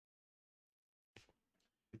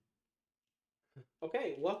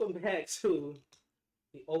Okay, welcome back to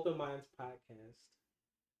the Open Minds podcast.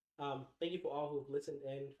 Thank you for all who've listened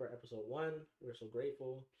in for episode one. We're so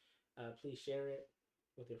grateful. Please share it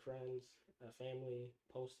with your friends, family,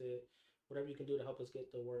 post it, whatever you can do to help us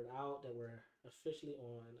get the word out that we're officially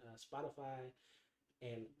on Spotify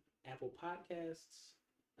and Apple Podcasts.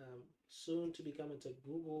 Soon to be coming to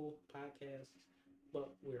Google Podcasts,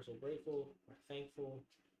 but we're so grateful. We're thankful.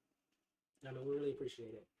 I mean, we really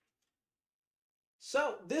appreciate it.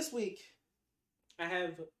 So this week, I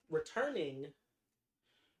have returning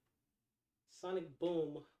Sonic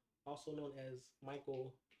Boom, also known as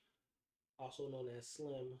Michael, also known as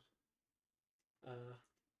Slim,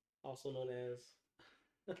 also known as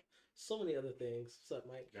so many other things. What's up,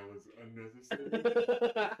 Mike? That was unnecessary.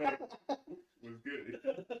 Was good.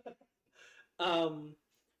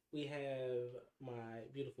 We have my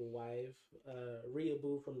beautiful wife, Rhea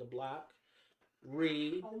Boo from the block.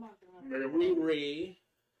 Ree. Oh my god. Ree.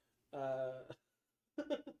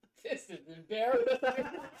 This is embarrassing.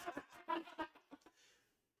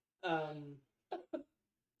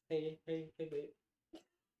 Hey, babe.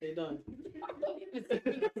 How you doing?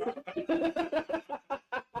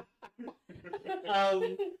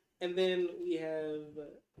 And then we have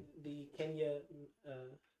the Kenya.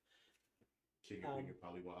 King of Finger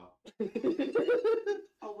Polywop.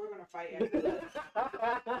 Oh, we're gonna fight after that.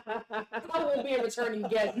 I won't be a returning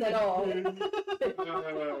guest at all.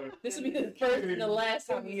 This will be the first and the last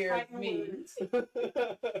time you hear of me.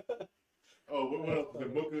 Oh, what else? The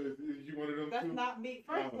Mocha, is you one of them That's too? not me.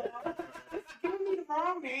 First of all, it's giving me the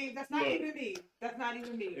wrong name. That's not even me. That's not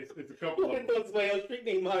even me. It's a couple of them. What's my street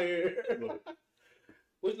name out here? Look.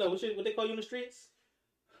 What they call you in the streets?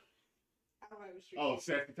 I don't have a street. Oh,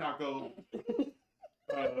 Sassy Taco.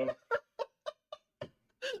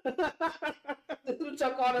 This is what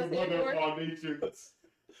y'all call us Mother of anymore. all nations.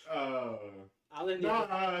 I'll let you.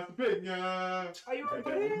 Nas Pena. Are you ready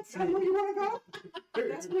for this? That's where you want to go?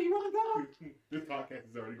 That's where you want to go? This podcast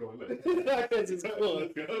is already going left. It's cool.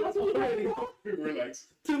 Let's go. That's where you want to go? Relax.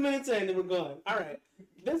 2 minutes in and we're gone. All right.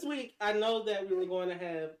 This week, I know that we were going to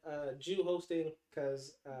have Jew hosting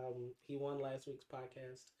because he won last week's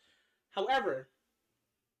podcast. However,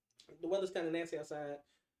 the weather's kind of nasty outside.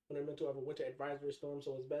 We're into our winter advisory storm,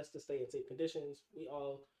 so it's best to stay in safe conditions. We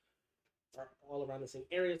all are all around the same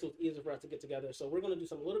area, so it's easier for us to get together. So we're going to do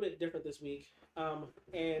something a little bit different this week.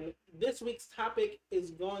 And this week's topic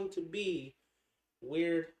is going to be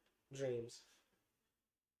weird dreams.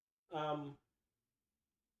 We're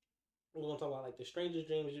going to talk about like the strangest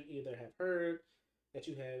dreams you either have heard, that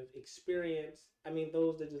you have experienced. I mean,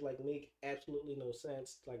 those that just like make absolutely no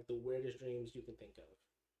sense, like the weirdest dreams you can think of.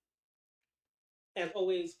 As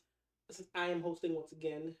always, since I am hosting once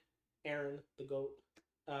again, Aaron the GOAT.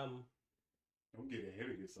 Don't get ahead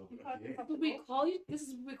of yourself. What we call you? This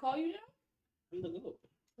is what we call you now? I'm the GOAT.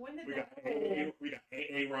 When did We got that happen? we got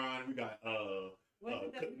Aaron. We got When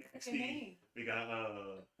did that Cook become Nasty. your name? We got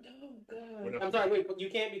Oh what god. else? I'm sorry, wait, but you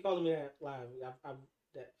can't be calling me that live.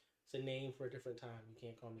 That's a name for a different time. You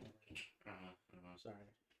can't call me that. Sorry.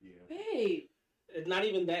 Yeah. Babe. It's not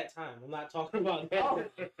even that time. I'm not talking about that. Oh.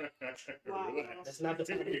 Wow. Relax. That's not the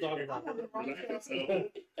time we're talking about. I'm on the wrong Relax track.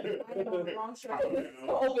 yourself. I'm on the wrong track.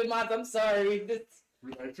 Open minds, I'm sorry. This...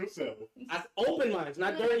 Relax yourself. I open minds,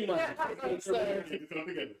 not dirty minds. I'm sorry. Get it all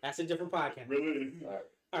together. That's a different podcast. Really? Sorry.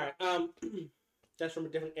 All right. That's from a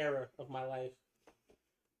different era of my life.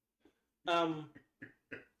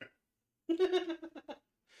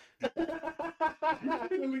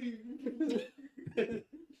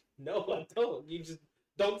 No, I don't. You just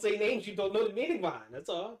don't say names you don't know the meaning behind. That's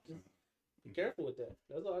all. Just be careful with that.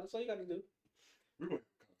 That's all. That's all you got to do. We're going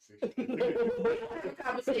to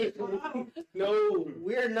Conversation. No,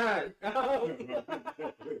 we're not. No,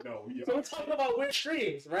 we So we're talking about weird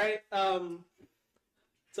dreams, right?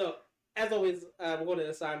 So as always, we're going to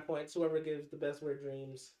assign points. Whoever gives the best weird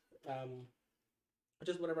dreams,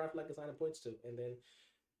 just whatever I feel like assigning points to, and then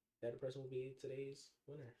that person will be today's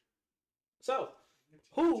winner. So,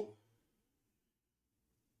 who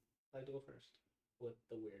I'd like to go first with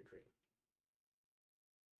the weird dream?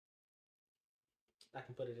 I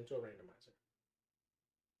can put it into a randomizer.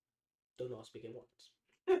 Don't all speak at once.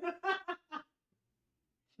 You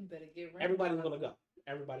better get ready. Everybody's gonna go.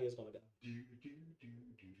 Everybody is gonna go.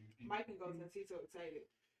 Mike can go since he's so excited.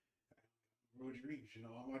 Real dreams, you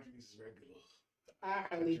know, all my dreams is regular. I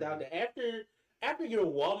highly doubt that. After your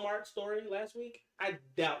Walmart story last week, I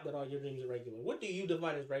doubt that all your dreams are regular. What do you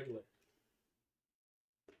define as regular?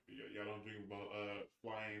 Y'all don't dream about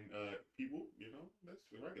flying people, you know? That's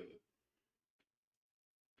regular.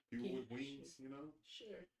 People with wings, you know?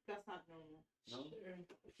 Sure. That's not normal. No? Sure.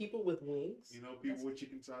 People with wings. You know, people with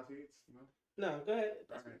chicken sausages. You know. No, go ahead.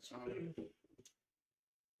 All right.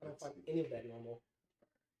 I don't find any of that normal.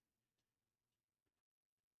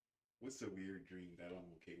 What's a weird dream that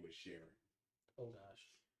I'm okay with sharing? Oh gosh.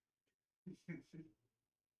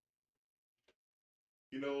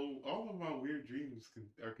 You know, all of my weird dreams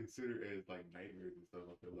are considered as like nightmares and stuff.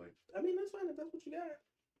 I feel like I mean, that's fine if that's what you got.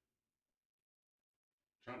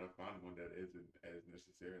 trying to find one that isn't as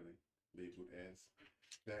necessarily labeled as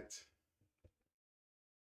that.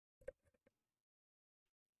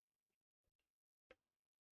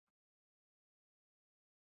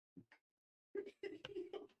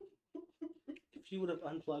 If you would have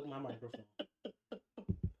unplugged my microphone.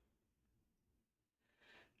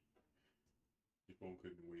 Your phone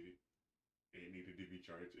couldn't wait it. It needed to be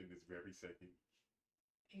charged in this very second.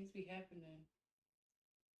 Things be happening.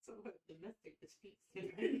 So what? Domestic disputes.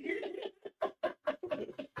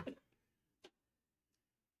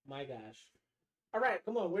 My gosh. All right,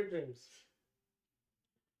 come on, weird dreams.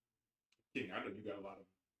 King, I know you got a lot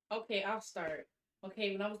of. Okay, I'll start.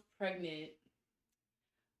 Okay, when I was pregnant,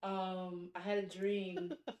 I had a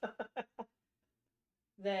dream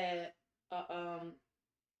that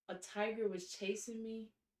a tiger was chasing me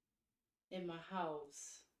in my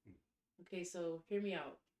house. Okay, so hear me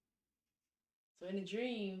out. So in the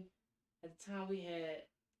dream, at the time we had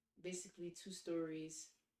basically 2 stories,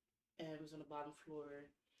 and it was on the bottom floor.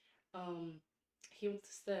 He went the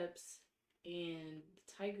steps, and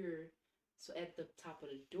the tiger was at the top of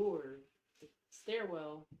the door, the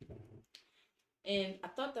stairwell. And I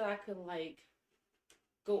thought that I could like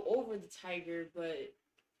go over the tiger, but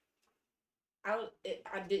I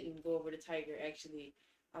didn't go over the tiger. Actually,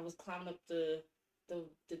 I was climbing up the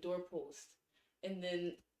doorpost, and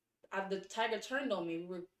then the tiger turned on me. We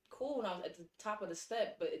were cool when I was at the top of the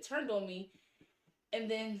step, but it turned on me, and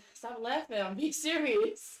then stop laughing. I'm being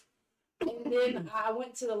serious. And then I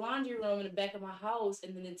went to the laundry room in the back of my house,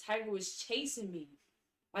 and then the tiger was chasing me.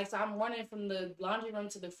 Like, so I'm running from the laundry room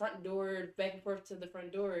to the front door, back and forth to the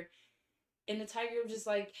front door. And the tiger just,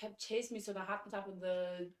 like, kept chasing me. So I hopped on top of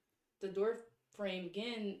the door frame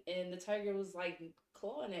again, and the tiger was, like,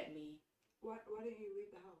 clawing at me. Why didn't you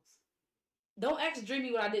leave the house? Don't ask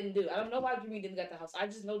Dreamy what I didn't do. I don't know why Dreamy didn't get the house. I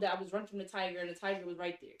just know that I was running from the tiger, and the tiger was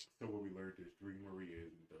right there. So what we learned is Dream Marie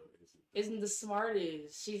Isn't the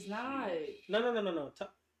smartest. She's not. No.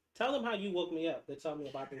 Tell them how you woke me up. They tell me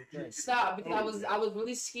about this dream. Stop, because I was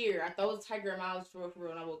really scared. I thought it was a tiger in my house for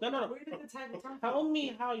real, and I woke up. No. Where did the tiger come from? Tell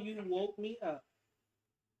me how you woke me up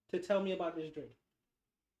to tell me about this dream.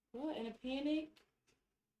 What, in a panic?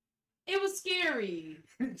 It was scary.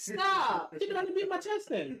 Stop. You didn't have to beat my chest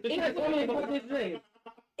then. Just tell me about this dream.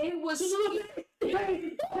 It was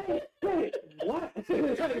Hey, what? What?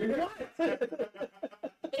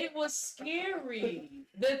 It was scary.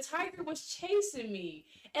 The tiger was chasing me,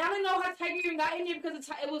 and I didn't know how the tiger even got in here because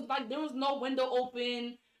it was like there was no window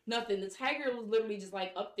open, nothing. The tiger was literally just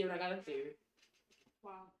like up there, and I got up there.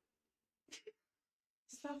 Wow.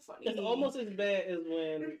 It's not funny. It's almost as bad as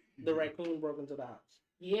when the raccoon broke into the house.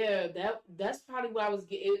 Yeah, that's probably what I was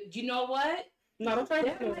getting. You know what? No, don't try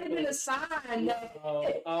That might have been a sign that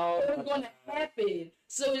it was going to happen.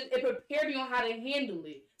 So it prepared me on how to handle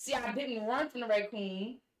it. See, I didn't run from the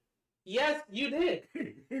raccoon. Yes, you did.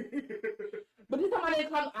 But this time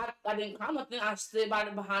I didn't climb nothing. I stood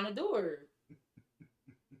behind the door.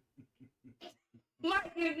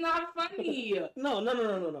 Like, it's not funny. No.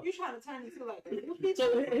 You trying to turn into like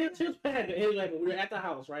So here's what happened. It was like we were at the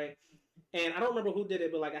house, right? And I don't remember who did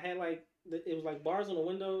it, but like I had like it was like bars on the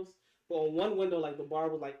windows. But on one window, like the bar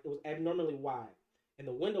was like it was abnormally wide, and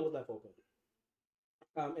the window was left open.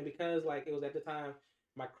 And because like it was at the time,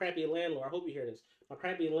 my crappy landlord. I hope you hear this. My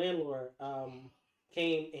crappy landlord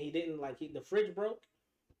came and he didn't like the fridge broke,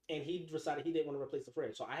 and he decided he didn't want to replace the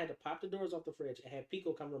fridge. So I had to pop the doors off the fridge and have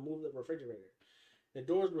Pico come remove the refrigerator. The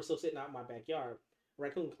doors were still sitting out in my backyard.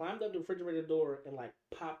 Raccoon climbed up the refrigerator door and like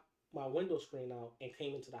popped my window screen out and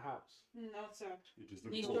came into the house. No, sir.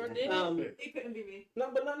 You sure did? It couldn't be me.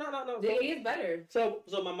 No. It is better. So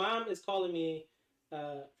my mom is calling me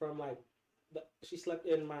from like she slept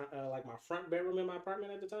in my like my front bedroom in my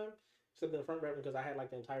apartment at the time. She slept in the front bedroom because I had like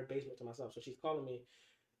the entire basement to myself. So she's calling me.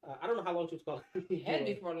 I don't know how long she was calling me. It had to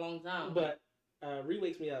be for a long time. But Ree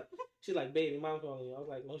wakes me up. She's like, "Baby, mom's calling you." I was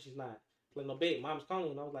like, "No, she's not." Like, "No, babe, mom's calling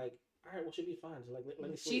you." And I was like, "All right, well, she'll be fine." So like, let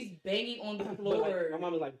me sleep. She's banging on the But, floor. like, my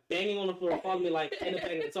mom was like banging on the floor, calling me like in the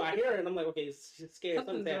bed. So I hear her and I'm like, okay, she's scared.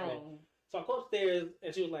 Something's happening. Wrong. So I go upstairs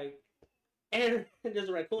and she was like, "Aaron, there's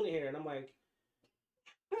a raccoon in here." And I'm like,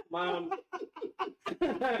 Mom.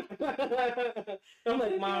 I'm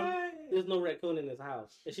like, Mom, there's no raccoon in this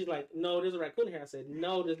house. And she's like, no, there's a raccoon here. I said,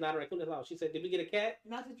 no, there's not a raccoon in this house. She said, did we get a cat?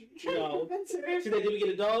 Not that you. No. She said, did we get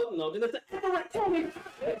a dog? No. Then I said, "There's a raccoon in this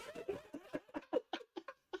house."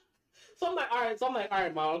 So I'm like, all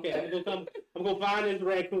right, Mom, okay, I'm gonna find this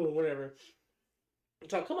raccoon, whatever.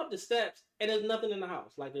 So I come up the steps and there's nothing in the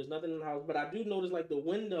house. Like there's nothing in the house, but I do notice like the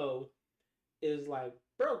window is like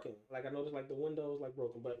broken. Like I noticed like the window is like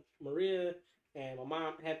broken. But Maria and my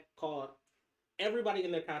mom had called everybody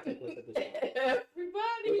in their contact list at this point. They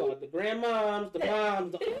Everybody. called the grandmoms, the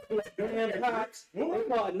moms, the grandpops. They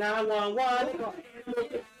called 911. They called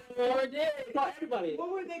everybody.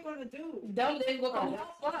 What were they gonna do? Don't they look on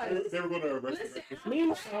us? They were going to arrest Listen, her.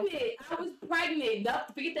 I was pregnant. Don't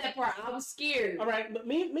forget that part. I was scared. All right, but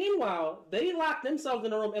meanwhile, they locked themselves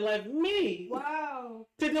in the room and left me Wow.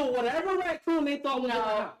 to do whatever raccoon they thought was in the No,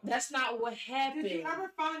 house. that's not what happened. Did you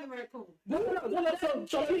ever find the raccoon? No.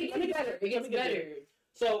 So let me get better. It gets better.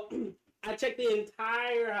 So I checked the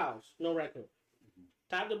entire house. No raccoon.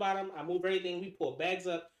 Top to bottom, I moved everything. We pulled bags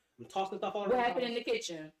up. I'm tossing stuff all around. What happened in the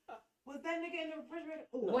kitchen? Was that nigga in the refrigerator?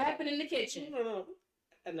 Ooh. What happened in the kitchen? No.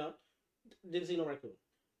 No. Didn't see no raccoon.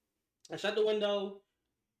 I shut the window.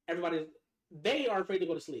 They are afraid to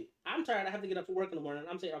go to sleep. I'm tired. I have to get up for work in the morning.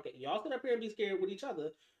 I'm saying, okay, y'all sit up here and be scared with each other.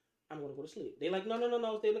 I'm going to go to sleep. They like, no.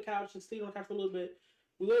 Stay on the couch and sleep on the couch for a little bit.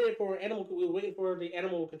 We were waiting for the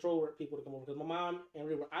animal control people to come over because my mom and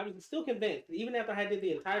we were obviously still convinced, even after I did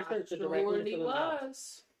the entire search, that the raccoon was still in the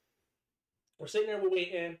house. We're sitting there, we're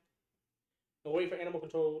waiting. We're waiting for animal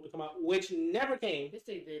control to come out, which never came. Yes,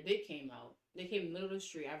 they did. They came out. They came in the middle of the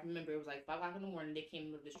street. I remember it was like 5 o'clock in the morning. They came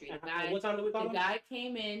in the middle of the street. What time did we call The them? guy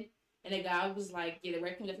came in, and the guy was like, yeah, the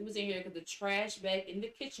raccoon definitely was in here because the trash bag in the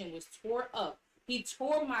kitchen was tore up. He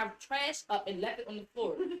tore my trash up and left it on the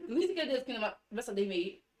floor. The least he could have done is clean up. That's what they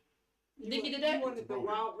made. Think he did that? You wanted the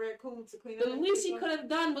wild raccoon to clean up. The least he could have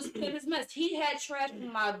done was clean his mess. He had trash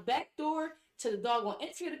from my back door to the doggone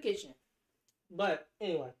entry of the kitchen. But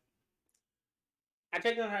anyway, I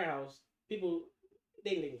checked in our house. People,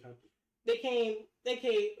 they didn't come. They came.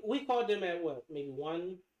 We called them at what? Maybe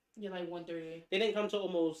 1? Yeah, like 1:30. They didn't come till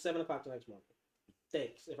almost 7 o'clock the next morning.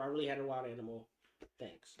 Thanks. If I really had a wild animal,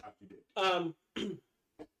 thanks. After that.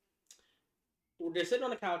 They're sitting on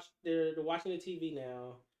the couch. They're watching the TV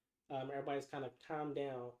now. Everybody's kind of calmed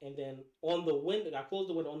down. And then on the window, I closed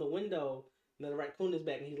the window. On the window, and the raccoon is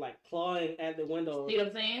back, and he's like clawing at the window. See what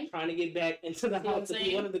I'm saying? Trying to get back into the house because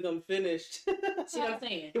he wanted to come finish. See what I'm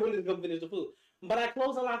saying? He wanted to come finish the food. But I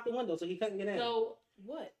closed and locked the window so he couldn't get in. So,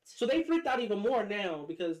 what? So they freaked out even more now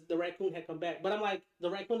because the raccoon had come back. But I'm like, the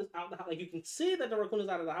raccoon is out the house. Like, you can see that the raccoon is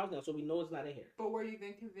out of the house now, so we know it's not in here. But were you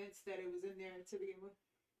then convinced that it was in there to begin with?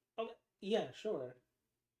 Okay. Yeah, sure.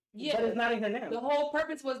 Yeah. But it's not in here now. The whole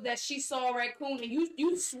purpose was that she saw a raccoon, and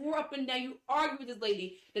you swore up and down, you argued with this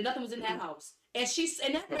lady that nothing was in that house. And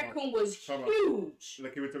that raccoon was huge.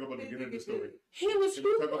 Like, can we talk about the beginning of the story? He was Can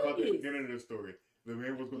we talk about the huge. beginning of the story? The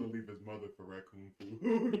man was going to leave his mother for raccoon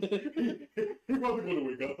food. He wasn't going to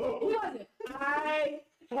wake up. He wasn't. I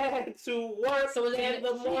had to work So in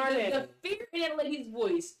the morning. the fear in that lady's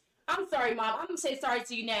voice. I'm sorry, Mom. I'm gonna say sorry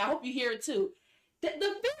to you now. I hope you hear it too. The fear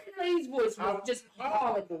in that lady's voice was just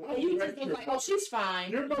horrible. And you just was like, "Oh, she's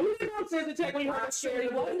fine." Your You mother, didn't go upstairs to check when you I heard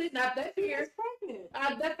sure wasn't. Not that She fear. was pregnant.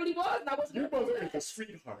 I definitely was. And I wasn't. your mother is a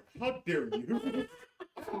sweetheart. How dare you?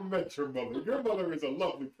 I met your mother. Your mother is a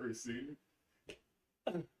lovely person.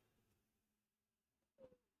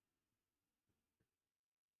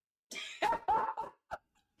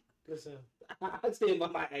 Listen, I stand by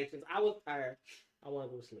my actions. I was tired. I want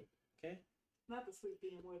to go to sleep. Okay? Not the sleep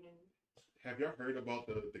being more than. Have y'all heard about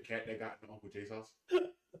the cat that got in Uncle Jay's house?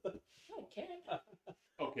 Okay.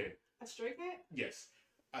 Okay, A stray cat? yes.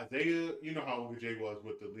 Isaiah, you know how Uncle Jay was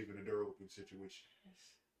with the leaving the door open situation.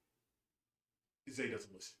 Zay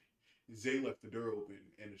doesn't listen. Zay left the door open,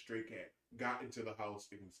 and the stray cat got into the house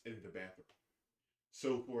and was in the bathroom.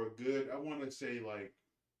 So for a good, I want to say like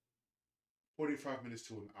 45 minutes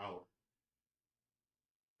to an hour,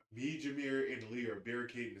 me, Jameer, and Lee are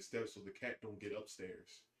barricading the steps so the cat don't get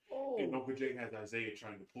upstairs. And Oh. Uncle Jay has Isaiah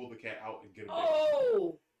trying to pull the cat out and get him back.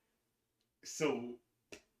 Oh. So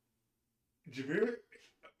Jameer,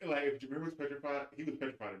 like if Jameer was petrified, he was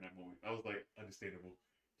petrified in that moment. I was like, understandable.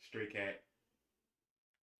 Stray cat.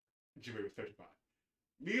 Jameer was petrified.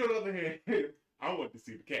 Me on the other hand, I wanted to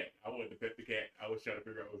see the cat. I wanted to pet the cat. I was trying to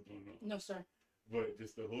figure out what's going on. No, sir. But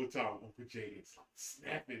just the whole time, Uncle Jay is like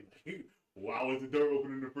snapping. Like, why was the door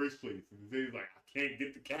open in the first place? And Zay's like, I can't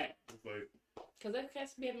get the cat. It's like, Because that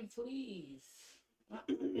cat's be having fleas. oh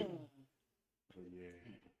yeah.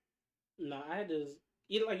 No, I had this.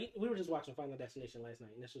 we were just watching Final Destination last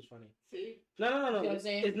night, and this was funny. See? No. You know what I'm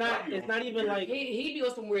saying? It's not even like He be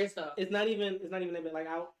on some weird stuff. it's not even that bit like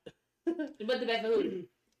out. But the best for who?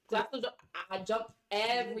 I jumped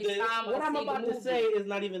every time. What I'm about to say is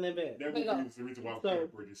not even that bad. That movie is the reason why I'm scared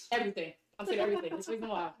of bridges. Everything. I'm saying everything. That's the reason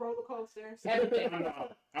why. Roller coaster. Everything.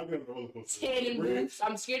 I've been on a roller coaster. Tanning boots.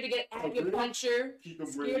 I'm scared to get acupuncture.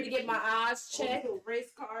 Scared to get my eyes checked.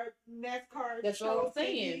 Race car, NASCAR. That's all I'm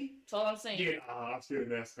saying. That's all I'm saying. Yeah, I'm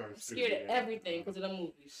scared of NASCAR. I'm scared of everything because of the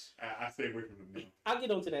movies. I stay away from them now. I'll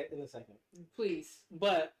get onto that in a second. Please.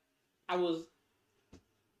 But I was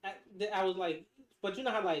like, but you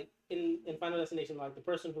know how like in Final Destination, like the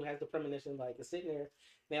person who has the premonition like is sitting there,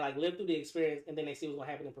 they like live through the experience and then they see what's gonna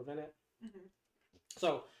happen and prevent it. Mm-hmm.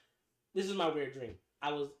 So this is my weird dream.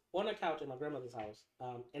 I was on a couch at my grandmother's house,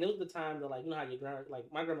 and it was the time that like you know how your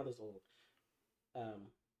my grandmother's old.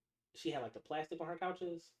 She had like the plastic on her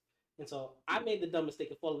couches, and so I made the dumb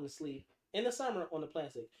mistake of falling asleep in the summer on the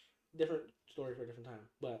plastic. Different story for a different time,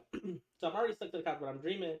 but so I'm already stuck to the couch, but I'm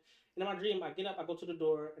dreaming. And in my dream, I get up, I go to the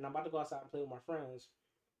door, and I'm about to go outside and play with my friends.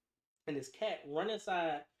 And this cat run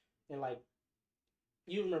inside and like,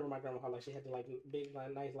 you remember my grandma how like she had the like big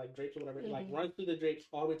like nice like drapes or whatever. It, like runs through the drapes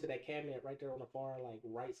all the way to that cabinet right there on the far like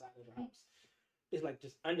right side of the house. It's like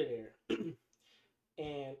just under there.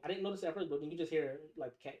 And I didn't notice it at first, but then you just hear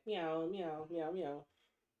like the cat meow meow meow meow.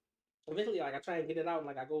 Eventually, like I try and get it out, and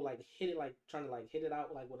like I go like hit it, like trying to like hit it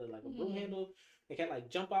out like with a broom handle. The cat like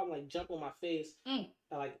jump out, and, like jump on my face, and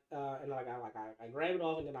like I grab it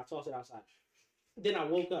off, and then I toss it outside. Then I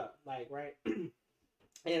woke up, like right,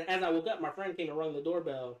 and as I woke up, my friend came and rung the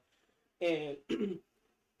doorbell, and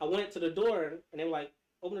I went to the door, and they were like,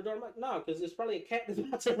 "Open the door." I'm like, "No, because there's probably a cat that's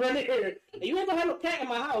about to run in here, and you ain't gonna have no cat in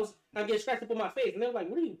my house." I'm getting scratched up on my face, and they were like,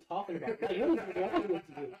 "What are you talking about? Like, what is wrong with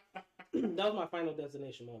you?" That was my Final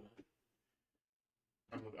Destination moment.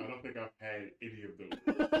 I don't think I've had any of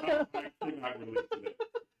those. I cannot relate to that.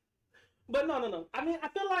 But no. I mean, I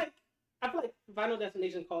feel like Final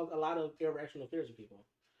Destination caused a lot of irrational fears of people.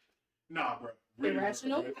 Nah, bro. Really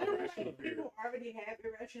irrational? I don't know. People already have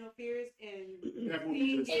irrational fears, and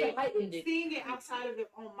seeing it outside of their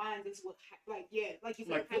own minds is what, like you said,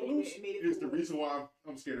 like Footloose is the reason why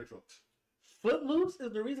I'm scared of trucks. Footloose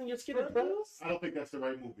is the reason you're scared of trucks? I don't think that's the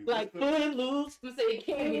right movie. Like Footloose. I'm saying it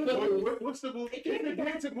can't be Footloose. What's the movie? It's a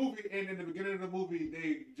dancing movie, and in the beginning of the movie,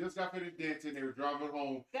 they just got finished dancing. They were driving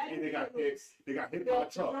home, and they got hit. They got hit by a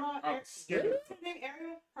truck. I'm scared. What's her name?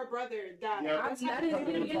 Ariel. Her brother died. Yeah, I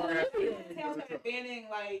didn't tell her banning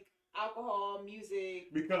like alcohol,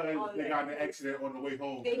 music. Because they got in an accident on the way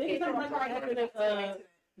home. Didn't something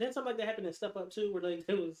like that happen in Step Up too, where like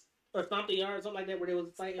it was or Stomp the Yard, something like that, where they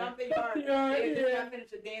was fighting. Stomp the Yard. Yeah. I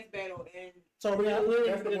finished a dance battle and. So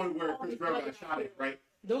that's the one where Chris Brown got shot at, right?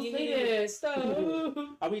 Don't say that stuff.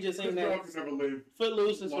 Are we just saying Chris that Brown never lived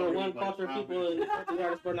Footloose is for one culture of people and Stomp the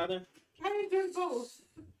Yard is for another? I didn't do both.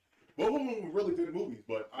 Both of them were really good movies,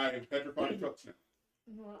 but I am petrified of trucks now.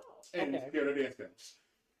 Wow. And scared of dance battles.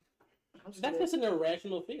 That's just an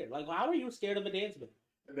irrational fear. Like, how are you scared of a dance band?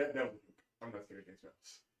 That was I'm not scared of dance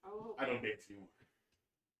battles. Oh. I don't dance anymore.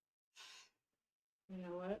 You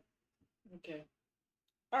know what? Okay.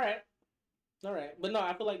 All right. But no,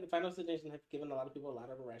 I feel like the Final Destination have given a lot of people a lot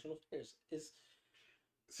of irrational fears.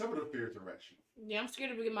 Some of the fears are rational. Yeah, I'm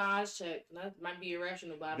scared to get my eyes checked. That might be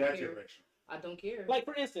irrational, but I don't That's care. irrational. I don't care. Like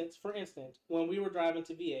for instance, when we were driving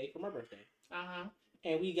to VA for my birthday,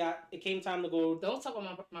 and it came time to go. Don't talk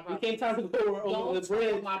about my problem. It came time to go over the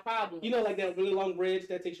bridge. About my problem. You know, like that really long bridge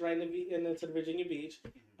that takes you right into the Virginia Beach.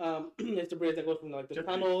 It's the bridge that goes from like the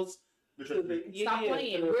tunnels. Stop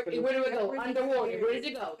playing. Where do it go? Underwater. Where does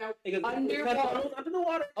it go? Underwater. Under the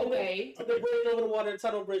water. Okay. The bridge over the water,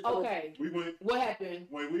 tunnel bridge. Okay. We went. What happened?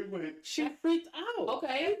 When we went, she freaked out.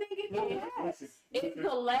 Okay. It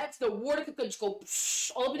collapsed. The water could just go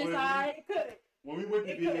all over the side. It could. When we went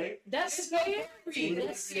to VA, that's scary.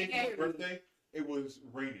 That's scary. Birthday, it was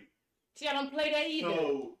raining. See, I don't play that either.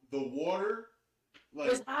 So the water. Like,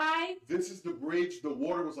 was high. This is the bridge. The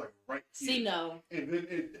water was like right here. See, no. And then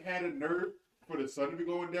it had a nerve for the sun to be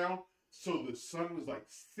going down. So the sun was like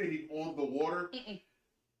sitting on the water.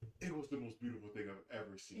 It was the most beautiful thing I've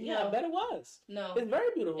ever seen. Yeah, I bet it was. No. It's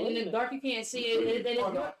very beautiful. And in the dark, you can't see it.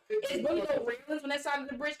 It's really no railings on that side of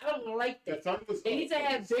the bridge. I don't like that. They need to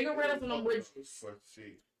have bigger railings on them bridges. Let's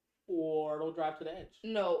see. Or don't drive to the edge.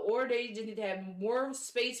 No, or they just need to have more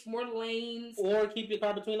space, more lanes. Or keep your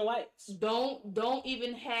car between the lights. Don't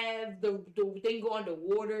even have the thing go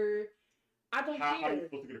underwater. I don't care. How are you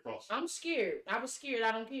supposed to get across? I'm scared. I was scared.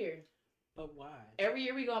 I don't care. But why? Every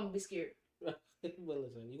year we go, I'm gonna be scared. Well,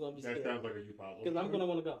 listen, you're gonna be That scared. sounds like a you problem. Because I'm gonna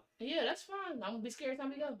want to go. Yeah, that's fine. I'm gonna be scared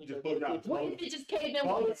every time we go. Just close your eyes. What if it just caved in?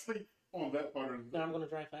 Fall asleep on that part of the... Then I'm gonna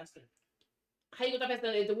drive faster. How you gonna drive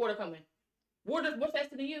faster if the water coming? Water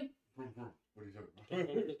faster than you. What are you talking about?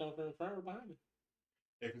 It's coming from in front or behind me.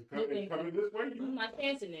 If it's coming this way, I'm not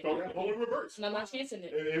chancing it. throw that whole in reverse. I'm not chancing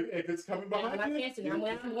it. If it's coming I'm behind not you, chancing it. I'm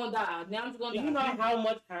gonna die. Now I'm just gonna Do die. you know how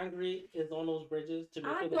much concrete is on those bridges to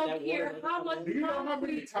make I sure don't that care water doesn't how come much in? Do you know how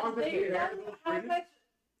many times they Do you had know those how bridges? much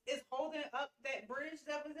is holding up that bridge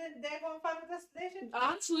that was in Dagon Final Destination?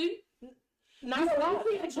 Honestly, Not a lot,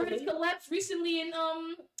 the actually. bridge collapsed recently in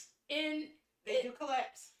They do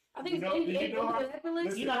collapse. I think You know- it's do you in know how-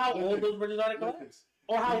 Minneapolis. You know how old those bridges are to Listen, collapse?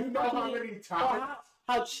 Or how do you know how fucking- many or times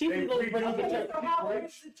how cheap they those redo bridges the are. Chesapeake So how Bridge?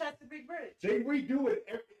 is the Chesapeake Bridge? They redo it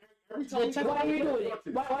every time. Well, Why are you doing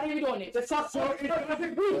it? Why are you doing it? It's called So it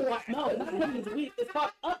doesn't do it. No, it's not because it's weak. It's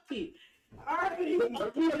called upkeep. Alright.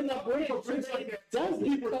 Upkeep in the bridge. Does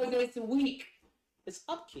it? Because it's weak. It's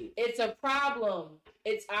upkeep. It's a problem.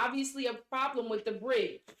 It's obviously a problem with the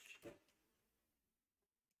bridge.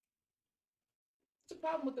 It's a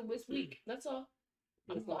problem with the it's weak. That's all.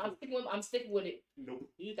 I'm sticking with it. Nope.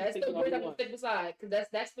 You can That's think the about bridge what I'm you gonna stick beside. Cause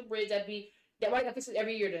that's the bridge that why they fix it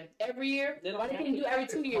every year then. Every year? They don't Why they have can't to. do every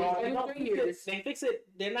 2 years, They every don't 3 fix it. years? They fix it.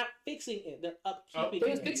 They're not fixing it. They're upkeeping They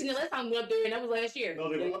was it. fixing it last time we went up there and that was last year. No,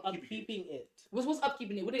 they They're were upkeeping. upkeeping it. What's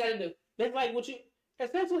upkeeping it? What they gotta do? That's like what you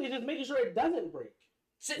essentially just making sure it doesn't break.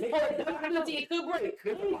 It could break.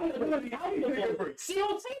 See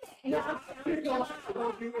what I'm saying? Now I'm scared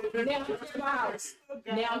of my house.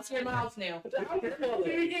 Now I'm scared of my house now.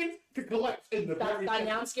 To collapse in the very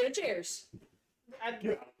Now I'm scared of chairs.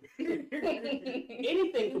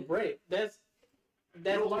 Anything could break. That's Your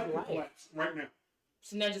just life can life. collapse right now.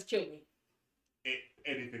 So now just kill me.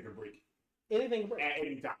 Anything can break Anything can break. at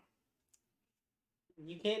any time.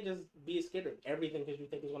 You can't just be scared of everything because you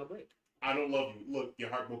think it's gonna break. I don't love you. Look, your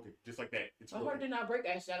heart broken, just like that. It's My heart broken. did not break,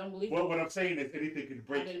 Ashley. I don't believe Well, you. what I'm saying is anything can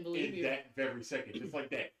break didn't believe in you. that very second, just like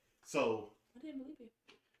that. So I didn't believe you.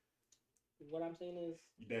 What I'm saying is,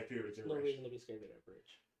 that fear is there's no irrational. reason to be scared of that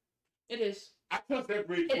bridge. It is. I trust that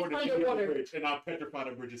bridge It's more than any underwater. other bridge, and I'll petrify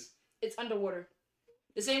the bridges. It's underwater.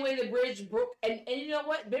 The same way the bridge broke, and you know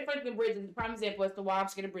what? Ben Franklin Bridge is the prime example as to why I'm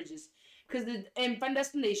scared of bridges. Because in Final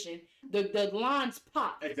Destination, the lines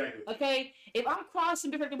pop. Exactly. Okay, if I'm crossing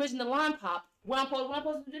Ben Franklin Bridge and the line pop, what I'm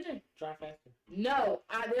supposed to do then? Drive faster. No,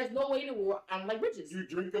 there's no way in the world. I don't like bridges. You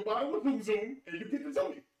drink a bottle of Zoom Zoom, and you get the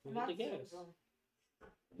zoning. With the gas.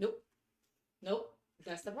 Nope.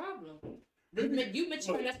 That's the problem. Maybe- You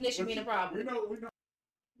mentioned Final Destination being a problem. We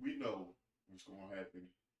know what's going to happen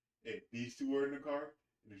if these two are in the car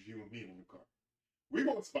and there's you and me in the car. We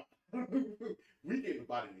gonna spot. We get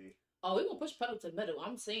about it. Oh, we're gonna push pedal to the metal.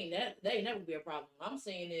 I'm saying that ain't never be a problem. I'm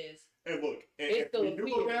saying is And look, It's if we the do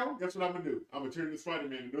go fear. down, guess what I'm gonna do? I'm gonna turn into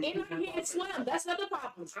Spider-Man. And and I can't swim. That's another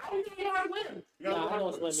problem. I don't know how to swim. No, I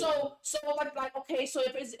don't swim. So like okay, so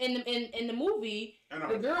if it's in the movie,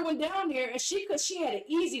 the girl went down there and she had an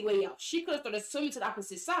easy way out. She could have started swimming to the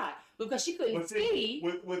opposite side because she couldn't see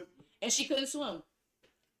with and she couldn't swim.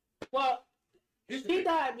 Well, she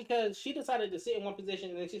died because she decided to sit in one position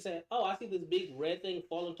and then she said, "Oh, I see this big red thing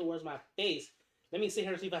falling towards my face. Let me sit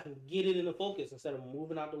here and see if I can get it into focus instead of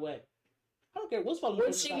moving out the way." I don't care what's falling.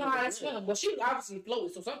 Well, she know how to swim. Well, she obviously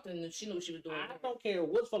floated, so something she knew what she was doing. I don't care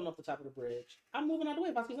what's falling off the top of the bridge. I'm moving out the way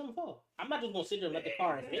if I see something fall. I'm not just gonna sit there and let the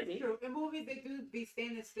car hit me. True. In movies, they do be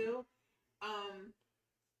standing still.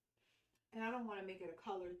 And I don't want to make it a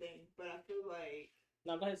color thing, but I feel like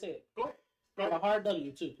No, go ahead and say it. Go ahead. A hard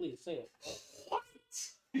W too, please say it.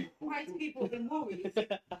 white people in movies.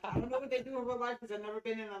 I don't know what they do in real life because I've never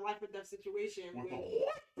been in a life or death situation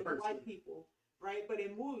with white people, right? But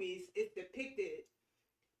in movies, it's depicted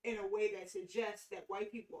in a way that suggests that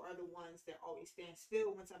white people are the ones that always stand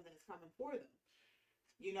still when something is coming for them.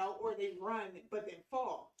 You know, or they run but then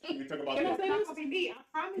fall. We talk about Can I this. say That's this? gonna be me. I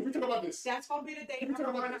promise. We talk about this. That's gonna be the day Can we I'm talk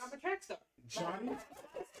about gonna this? I'm a track star. Johnny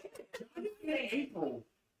and April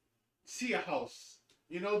see a house.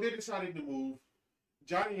 You know, they're deciding to move.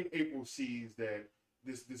 Johnny and April sees that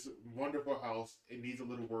this wonderful house, it needs a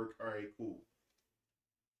little work. All right, cool.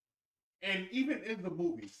 And even in the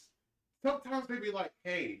movies, sometimes they be like,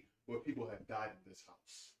 "Hey, but people have died in this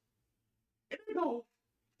house." And they go,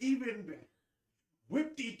 even better.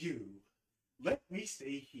 Whip-de-doo. Let me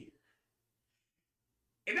stay here.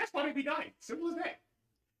 And that's why they be dying. Simple as that.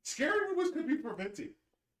 Scary movies could be prevented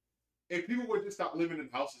if people would just stop living in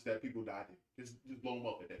houses that people died in. Just blow them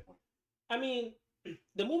up at that point. I mean,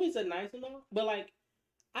 the movies are nice and all, but like,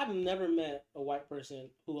 I've never met a white person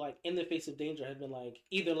who, like, in the face of danger, has been like,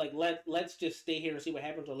 either like let's just stay here and see what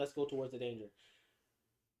happens, or let's go towards the danger.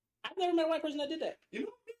 I've never met a white person that did that. You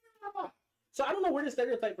know, So I don't know where the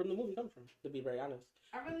stereotype from the movie comes from. To be very honest,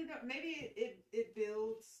 I really don't. Maybe it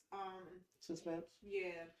builds. suspense.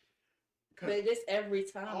 Yeah. But it's every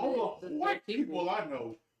time. all the the white people I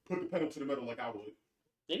know put the pedal to the metal like I would.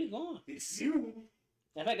 They be gone. It's you.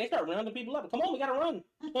 In fact, they start rounding people up. Come on, we gotta run.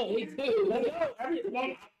 They do. Let's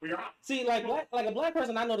go. We are. See, like a black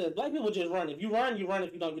person, I know that black people just run. If you run, you run.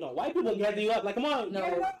 If you don't, you don't. White people gather you up. Like, come on. No.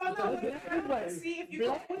 See if you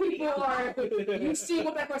Black people are. You see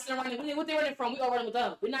what that person running? What they running from? We all running with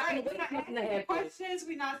them. We're not going to wait for nothing to happen. questions.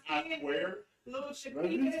 We're not I saying swear. little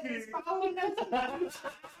Shakita is following us.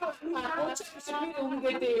 I'll check the Shakita when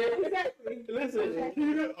we get there. Exactly. Listen,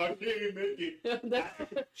 I can't make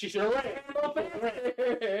it. she should have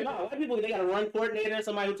ran. No, white people, they got a run coordinator,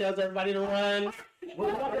 somebody who tells everybody to run.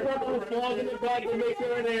 We're falling in the back to make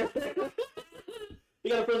sure they're. You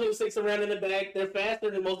got a person who sticks around in the back. They're faster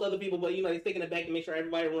than most other people, but they stick in the back to make sure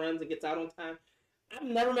everybody runs and gets out on time. I've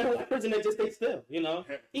never met a white person that just stays still,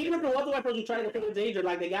 Even if there was a white person who tried to put in danger,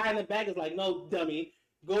 like the guy in the back is like, no, dummy,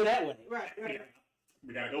 go that way. Right.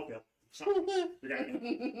 We gotta go, Phil. We gotta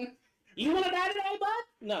go. You want to die today, bud?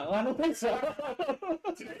 No, I don't think so.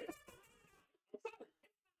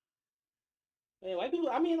 Man, white people,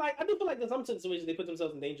 I mean, like, I do feel like in some situations they put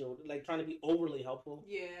themselves in danger, like trying to be overly helpful.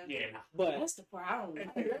 Yeah. Yeah. But That's the problem.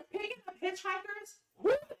 Picking up hitchhikers?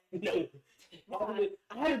 no.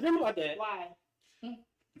 I had a dream about that. Why?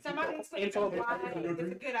 Somebody explain to me why it's a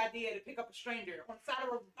good idea to pick up a stranger on the side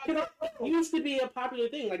of a It used to be a popular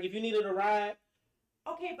thing. Like, if you needed a ride.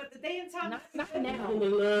 Okay, but the day and time. Not now.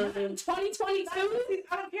 2022.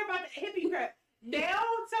 I don't care about the hippie crap. Now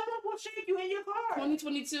someone will shake you in your car.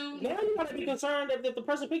 2022. Now you gotta be concerned if the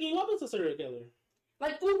person picking you up is a serial killer.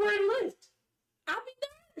 Like Uber and Lyft. I'll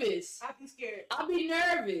be nervous. I'd be scared. I'll be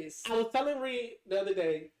nervous. I was telling Reed the other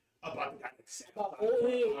day. About the guy About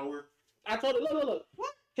 4 hours. I told her, look.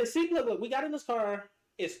 What? His seat, look, we got in this car.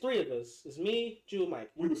 It's 3 of us. It's me, Jew, Mike.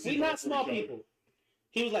 We not small people.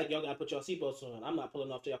 He was like, y'all gotta put your seatbelts on. I'm not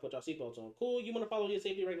pulling off till y'all put your seatbelts on. Cool, you wanna follow your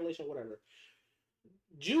safety regulation, whatever.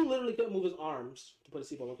 Jew literally couldn't move his arms to put a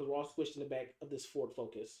seatbelt on because we're all squished in the back of this Ford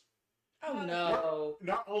Focus. Oh no.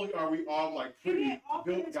 Not only are we all like pretty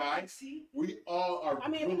built guys, we all are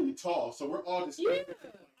really tall. So we're all just. Yeah.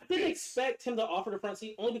 I didn't expect him to offer the front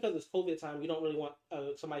seat only because it's COVID time. You don't really want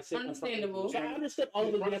somebody sitting in front. Understandable. So I understood all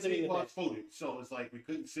of the it. front seat was folded, so it's like we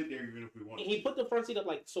couldn't sit there even if we wanted. He put the front seat up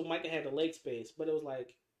like so Micah had the leg space, but it was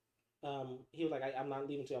like, he was like, I'm not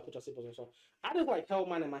leaving till I put your seatbelts on. So I just like held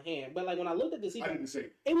mine in my hand, but like when I looked at the seatbelt, I didn't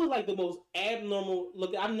say it was like the most abnormal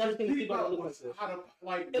look. I've never seen a seatbelt look like this.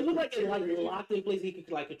 It looked like it like locked in place. He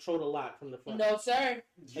could like control the lock from the front. No, sir.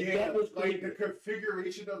 Yeah, like the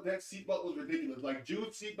configuration of that seatbelt was ridiculous. Like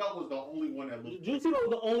Jude's seatbelt was the only one that looked. Jude's seatbelt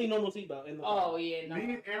was the only normal seatbelt in the car. Oh yeah, no.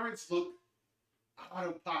 Me and Aaron's looked out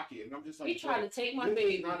of pocket, and I'm just like, He tried to take my this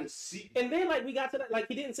baby. is not a seat. And then like we got to that, like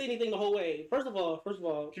he didn't say anything the whole way. First of all,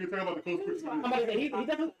 Can you talk about the code switch? I'm about to say, he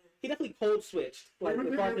definitely code switched. Like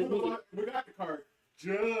we the car this movie. got the car.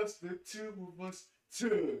 Just the two of us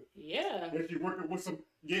two. Yeah. If you're working with some,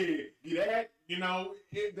 that,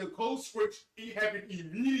 the code switch, it happened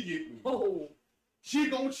immediately. Oh. She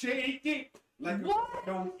gonna shake it like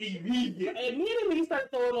immediately. Immediately he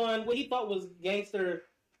started throwing on what he thought was gangster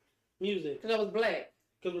music. Because I was black.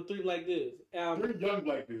 Because we're 3 black dudes. 3 young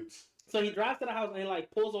black dudes. So he drives to the house and he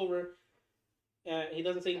like pulls over. He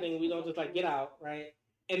doesn't say anything. We don't just like get out, right?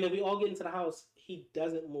 And then we all get into the house. He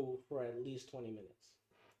doesn't move for at least 20 minutes.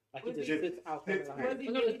 Like he just sits outside of the house. Was he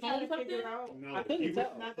trying to figure out? No, I couldn't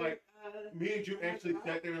tell. Like, me and you actually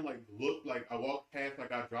sat there and like looked, like I walked past,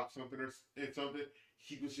 like I dropped something or something.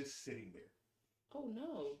 He was just sitting there. Oh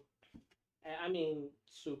no. I mean,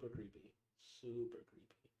 super creepy. Super creepy.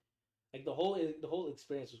 Like the whole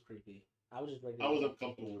experience was creepy. I was just ready. I was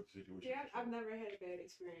uncomfortable with the situation. Yeah, I've never had a bad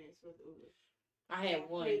experience with Uber. I had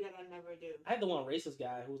one. Pray that I never do. I had the one racist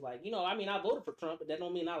guy who was like, I mean, I voted for Trump, but that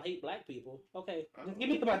don't mean I'll hate black people. Okay, just give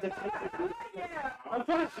me about that. Yeah. I'm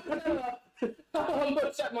fine. I'm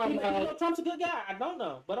gonna shut my mouth. Trump's a good guy. I don't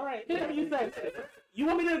know, but all right. Whatever you say. You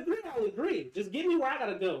want me to agree? I'll agree. Just give me where I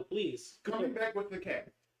gotta go, please. Coming back with the cat.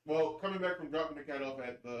 Well, coming back from dropping the cat off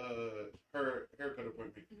at her haircut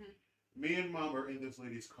appointment. Mm-hmm. Me and Mom are in this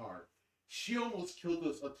lady's car. She almost killed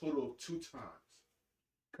us a total of 2 times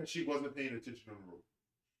because she wasn't paying attention on the road.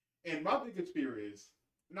 And my biggest fear is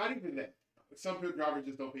not even that. Some drivers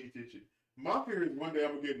just don't pay attention. My fear is one day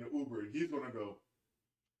I'm gonna get in an Uber and he's gonna go,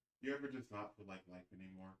 You ever just not feel like life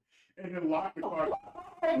anymore? And then lock the car.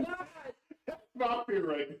 Oh my God. That's my fear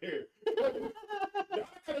right there. I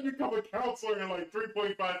gotta become a counselor in like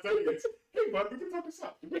 3.5 seconds. Hey, bud, we can talk this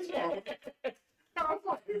out. What's wrong? I'm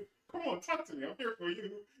like, come on, talk to me. I'm here for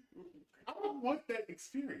you. I don't want that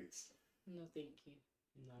experience. No, thank you.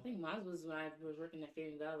 No. I think mine was when I was working at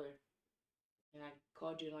Family Dollar, and I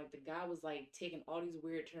called you, and like the guy was like taking all these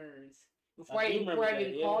weird turns before I I do even remember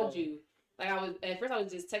that, yeah. called you. Like I was at first, I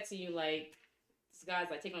was just texting you like this guy's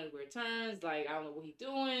like taking all these weird turns, like I don't know what he's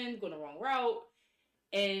doing, going the wrong route,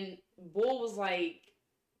 and Bull was like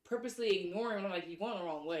purposely ignoring me. I'm like, you're going the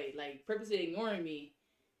wrong way, like purposely ignoring me.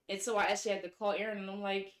 And so I actually had to call Aaron, and I'm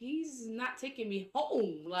like, he's not taking me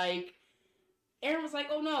home, like. Aaron was like,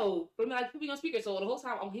 "Oh no!" But I'm like, "Put me on speaker." So the whole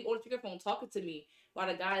time, he on the speakerphone talking to me, while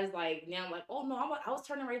the guy is like, "Now I'm like, oh no, I was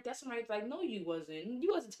turning right. That's right." Like, no, you wasn't.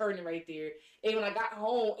 You wasn't turning right there. And when I got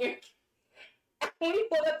home, Aaron, when he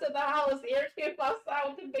pulled up to the house, Aaron came outside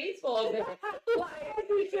with the baseball bat. Like,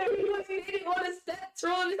 he was sitting on the steps,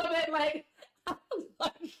 throwing something like. I was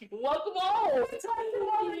like, welcome home.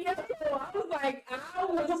 Yeah, I was like,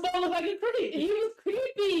 the ball looked like a creep. He was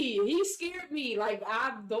creepy. He scared me. Like,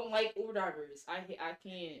 I don't like Uber drivers. I can't.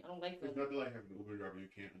 I don't like them. There's nothing like having an Uber driver you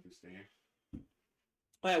can't understand.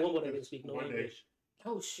 Oh, yeah, one more that didn't speak no One day- English.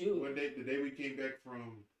 Oh, shoot. One day, the day we came back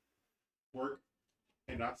from work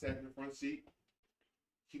and I sat in the front seat,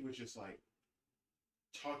 he was just like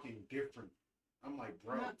talking different. I'm like,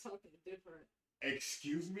 bro, I'm not talking different.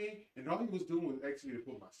 excuse me? And all he was doing was asking me to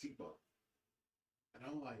put my seatbelt. And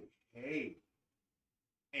I'm like, hey,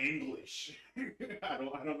 English. I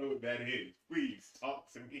don't know what that is. Please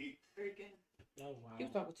talk to me. Freaking. Oh, wow. He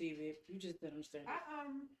was talking to you, babe. You just didn't understand.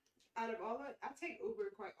 Out of all that, I take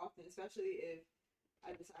Uber quite often, especially if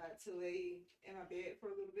I decide to lay in my bed for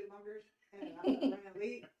a little bit longer and I'm running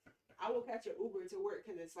late. I will catch an Uber to work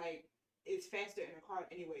because it's like it's faster in the car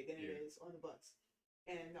anyway than it is on the bus.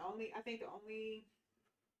 And the only time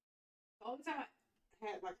I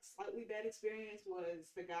had like a slightly bad experience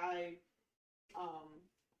was the guy.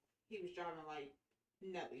 He was driving like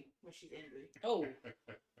Nelly when she's angry, Oh,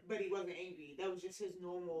 but he wasn't angry. That was just his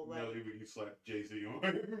normal like. Nelly, when you slapped Jay-Z on.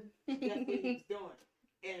 That's what he was doing,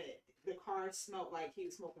 and the car smelled like he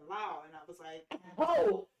was smoking loud, and I was like,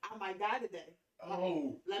 oh, I might die today.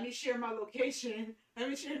 Oh. Let me share my location. Let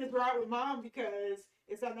me share this ride with mom because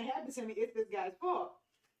if something happens to me, it's this guy's fault.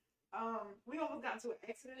 We almost got into an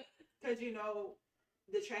accident because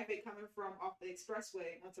the traffic coming from off the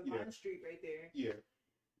expressway onto Vine Street right there. Yeah.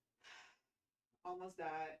 Almost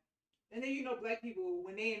died. And then black people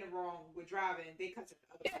when they in the wrong with driving, they cut to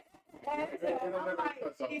the other. And so I'm like,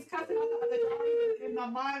 he's cutting out the other drivers. In my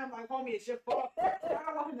mind, I'm like, homie, it's your fault. I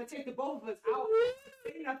don't want him to take the both of us out.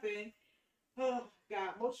 Say nothing. Oh God,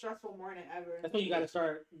 most stressful morning ever. That's when you gotta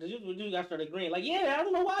start. You gotta start agreeing. Like, yeah, I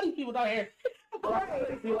don't know why these people down here.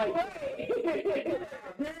 Right. Be like, I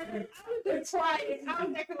was trying. I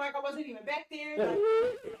was acting like I wasn't even back there. Like,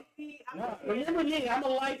 remember me? I'm a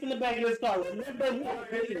life in the back of this car. Remember me?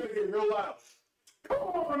 Real loud. Come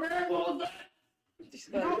on, man. What was that?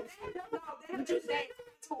 No, they had to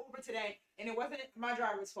Uber today, and it wasn't my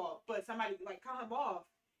driver's fault, but somebody like cut him off.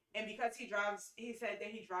 And because he said that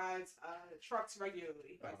he drives trucks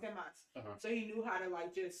regularly, like semis. So he knew how to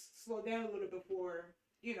like just slow down a little before,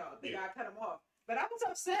 the guy cut him off. But I was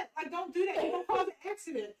upset, like, don't do that, you're gonna cause an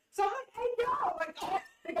accident. So I'm like, hey yo, like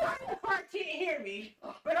the guy in the car can't hear me.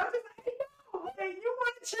 But I'm just like, hey yo, like, you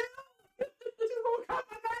wanna chill? Just gonna cut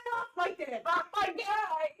my guy off like that. Not my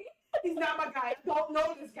guy. He's not my guy. I don't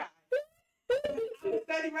know this guy.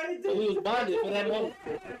 That he ready to do. He was bonded for that moment.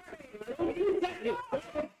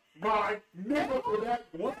 My never for that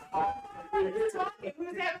one. We was having a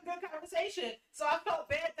good conversation, so I felt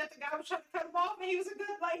bad that the guy was trying to cut him off, and he was a good,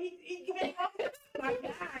 like, he gave him off. My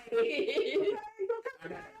guy.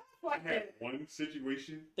 I had one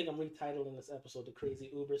situation. I think I'm retitling this episode "The Crazy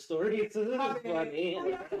Uber Stories." This is funny.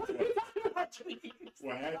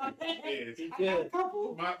 What happened is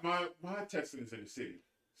my testing is in the city,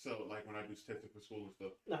 so like when I do testing for school and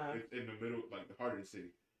stuff, it's in the middle, like the heart of the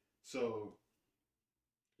city. So,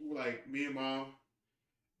 like me and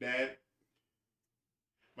dad.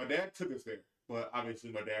 My dad took us there, but obviously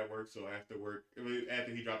my dad worked, so after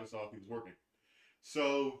he dropped us off, he was working.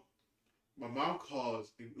 So my mom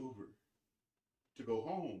calls an Uber to go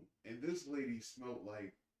home, and this lady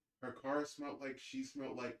her car smelled like she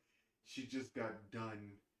just got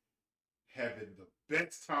done having the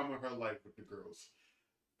best time of her life with the girls.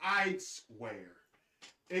 I swear,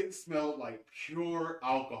 it smelled like pure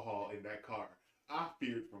alcohol in that car. I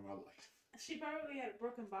feared for my life. She probably had a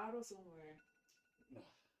broken bottle somewhere.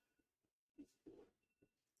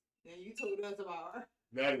 And you told us about her.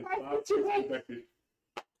 That is Right, 5 what you points like? deducted.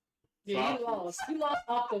 Yeah, you lost. You lost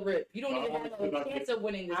off the rip. You don't even have no chance of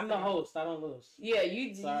winning this. I'm the thing. host. I don't lose. Yeah,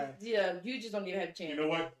 you. Sorry. Yeah, you just don't even have a chance. You know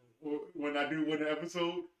what? When I do win the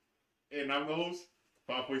episode and I'm the host,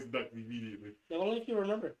 5 points deducted immediately. Yeah, only if you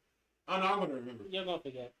remember. Oh no, I'm gonna remember. You're gonna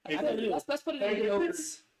forget. Hey, I know you. Let's put it in Hey, the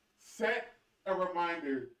notes. Set a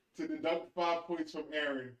reminder to deduct 5 points from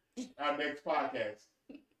Aaron our next podcast.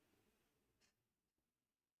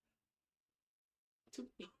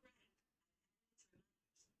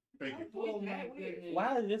 Thank you. Oh my Mad weird. goodness.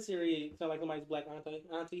 Why does this series sound like somebody's black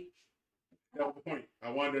auntie? That was the point.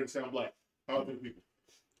 I wanted her to sound black. How other people?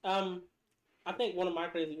 I think one of my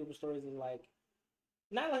crazy Uber stories is like,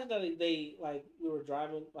 not like that they like we were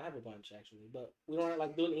driving. I have a bunch actually, but we weren't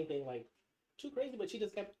like doing anything like too crazy. But she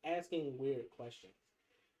just kept asking weird questions.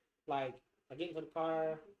 Like I get into the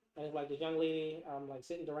car and it's like this young lady. I'm like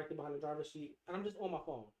sitting directly behind the driver's seat, and I'm just on my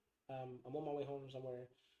phone. I'm on my way home from somewhere,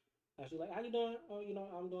 and she's like, "How you doing?" "Oh, you know,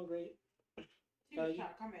 I'm doing great." She was trying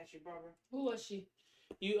to come at you, brother. Who was she?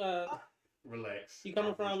 You Relax. You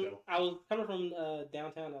coming Calm from? yourself. I was coming from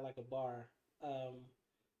downtown at like a bar.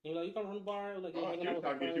 You know, you come from the bar like Oh, hanging you're out with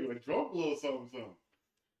trying to your get you friends. a drunk little something.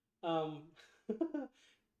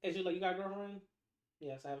 And she's like, "You got a girlfriend?"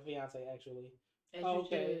 "Yes, I have a fiance actually." As Oh, you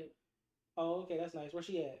okay. should. "Oh, okay, that's nice. Where's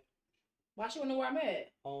she at?" Why she wanna know where I'm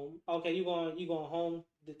at? "Home." "Okay, you going home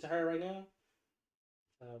to her right now?"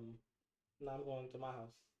 "No, I'm going to my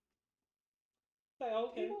house." Like,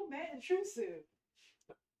 okay. People mad intrusive.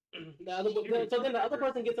 So then the other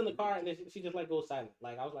person gets in the car and then she just like goes silent.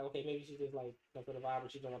 Like I was like, okay, maybe she just like don't feel the vibe or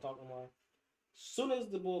she don't want to talk no more. Soon as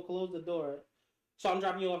the boy closed the door, so I'm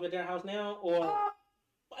dropping you off at their house now, or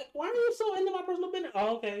like why are you so into my personal business?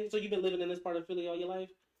 "Oh, okay, so you've been living in this part of Philly all your life?"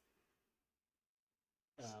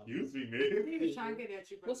 Excuse me, He man. was trying to get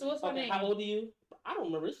at you, brother. What's her Okay, name? how old are you? I don't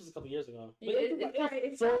remember. This was a couple years ago. But Yeah,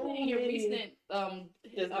 it's probably in your many- recent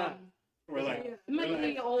It's not. Relax. Yeah. It might be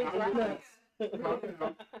in your old Calm drive. Calm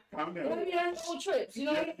down. Calm down. Maybe on old trips, you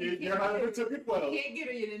know. Your husband took it well. You can't get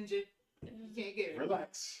her, you ninja. You can't get her.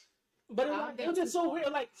 Relax. But it was just so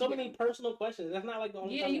weird. Like so many personal questions. That's not like the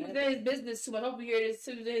only. Yeah, time he that was happened. in his business too much. I hope you hear this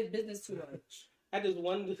too. He was in his business too much. I had this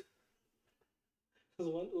one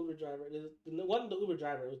Uber driver. It wasn't the Uber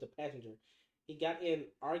driver. It was the passenger. He got in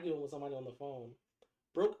arguing with somebody on the phone,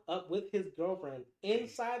 broke up with his girlfriend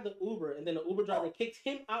inside the Uber, and then the Uber driver kicked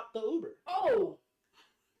him out the Uber. Oh,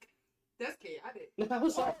 That's chaotic. And I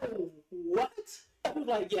was like, what? I was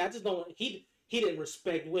like, yeah, I just don't. He didn't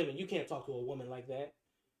respect women. You can't talk to a woman like that.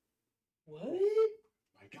 What?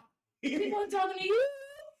 My God. he wasn't talking to you.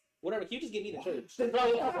 Whatever. Can you just get me to church? That's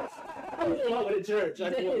all I want to church.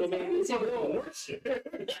 I just want to man. Take me to worship.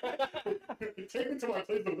 Take me to my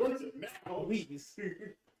place of worship now. Please.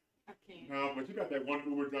 I can't. No, but you got that one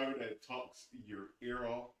Uber driver that talks your ear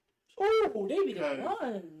off. Oh, they be the Because,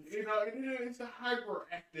 ones. You know, it's a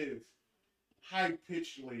hyperactive,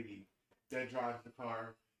 high-pitched lady that drives the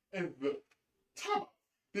car. And Tom,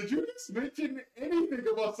 did you just mention anything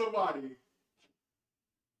about somebody?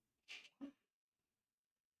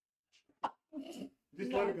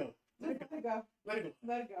 Just let it go. Let it go. Let it go. Let it go.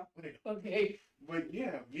 Let it go. Let it go. Okay. But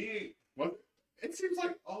yeah, it seems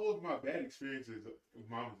like all of my bad experiences,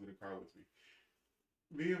 mom was in the car with me.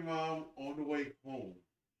 Me and mom on the way home,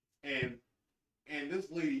 and this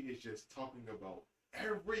lady is just talking about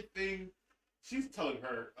everything. She's telling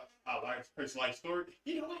her her life story.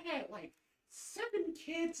 You know, I had like 7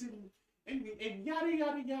 kids and yada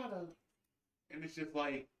yada yada, and it's just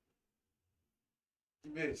like,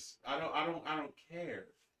 Miss, I don't care.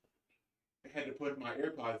 I had to put my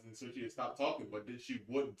AirPods in so she would stop talking, but then she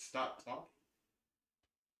wouldn't stop talking.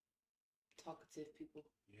 Talkative people.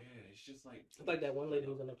 Yeah, it's just like It's like that one lady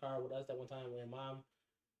who was in the car with us that one time when mom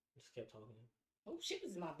just kept talking. Oh, she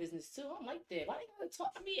was in my business too. I don't like that. Why they gotta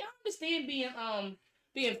talk to me? I understand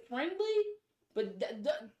being friendly, but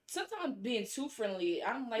sometimes being too friendly,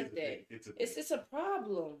 I don't like it's a that. thing. It's a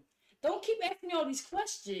problem. Don't keep asking me all these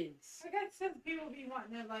questions. I got some people be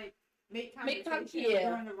wanting to like make Make conversation yeah.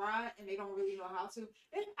 during the ride, and they don't really know how to.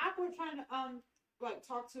 It's awkward trying to like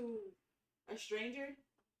talk to a stranger.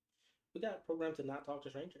 We got programmed to not talk to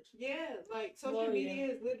strangers. Yeah, like social Well, media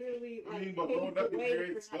yeah. is literally I like mean, but paved growing the up, your way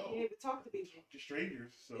parents for not go. being able to talk to people. to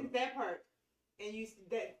strangers, so It's that part, and you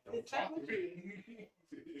that don't it's talk not to with you.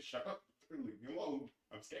 me. Shut up. Leave me alone.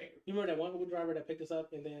 I'm scared. You remember that one Uber driver that picked us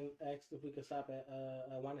up and then asked if we could stop at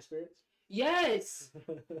Wine and Spirits? Yes.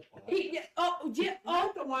 Oh,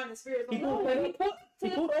 Not the one in spirits. He alone. pulled, he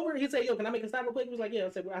pulled over. He said, "Yo, can I make a stop real quick?" He was like, "Yeah." I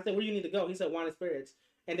said, "Where do you need to go?" He said, "Wine and Spirits."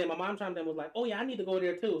 And then my mom chimed in and was like, "Oh yeah, I need to go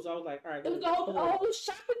there too." So I was like, "All right." it was a whole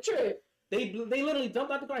shopping trip. They literally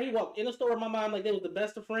jumped out the car. He walked in the store with my mom like they was the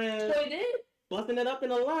best of friends. So he did. Busting it up in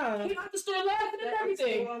the line. Came out the store laughing and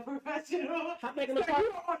everything. So unprofessional. Hop back in the car.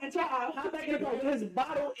 You were on the job. Hop back in the car with his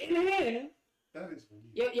bottle in hand. That is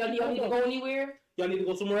weird. Y'all need to go anywhere? Y'all need to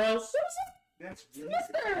go somewhere else. That's weird.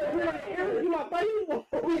 You want to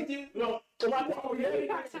fight with you? No. Oh, yeah.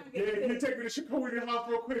 Yeah, can you take me to Chicago house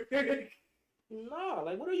real quick? No,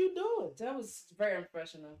 like, what are you doing? That was very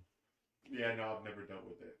unprofessional. Yeah, no, I've never dealt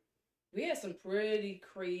with that. We had some pretty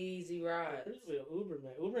crazy rides. This is Uber,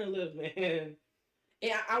 man. Uber and Lyft, man.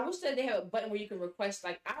 Yeah, I wish that they had a button where you can request.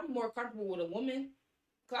 Like, I'm more comfortable with a woman,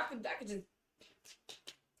 cause I could just.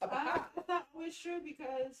 That's not always true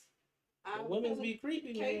because Women's be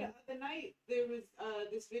creepy, okay, man. the other night there was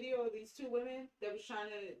this video of these two women that was trying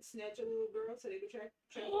to snatch a little girl so they could track.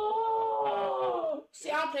 Oh,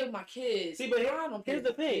 see, I don't play with my kids. See, but I don't play here's the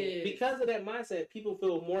with my thing. kids. Because of that mindset, people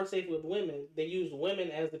feel more safe with women. They use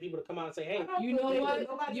women as the people to come out and say, hey, You know what?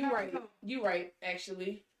 Nobody You knows. right. You right.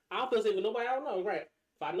 Actually, I don't feel safe with nobody I don't know. Right.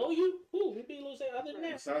 If I know you, ooh, we be a little safe. Other than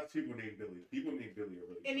that, Besides people named Billy. People named Billy are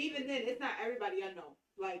really And even then, it's not everybody I know.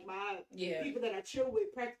 Like my yeah. people that I chill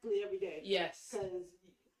with practically every day. Yes. Because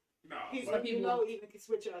Nah, people like, you know even can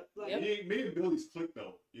switch up. Like Yep. me and Billy's click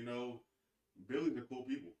though. You know, Billy's are cool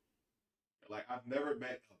people. Like I've never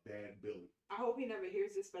met a bad Billy. I hope he never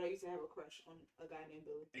hears this, but I used to have a crush on a guy named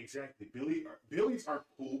Billy. Exactly. Billy's are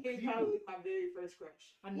cool He was people. probably my very first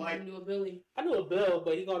crush. I Like- knew a Billy. I knew a Bill,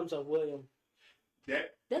 but he called himself William.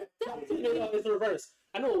 That It's the reverse.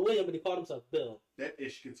 I know a William, but he called himself Bill. that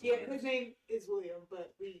ish gets Yeah, hilarious. his name is William,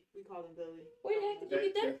 but we call him Billy. Where the heck did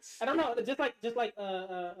you get that? That's, I don't know. Just like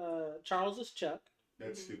Charles is Chuck,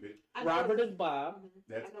 that's stupid. I know Robert it's- is Bob,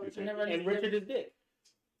 That's I know what stupid. you never- and Richard is Dick.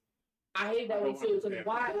 I hate that one too. Because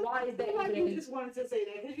why is I feel like you that? just wanted to say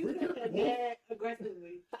that because you said that bad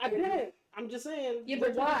aggressively. I did. I'm just saying. Yeah,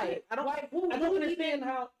 but why? I don't. Why? I don't understand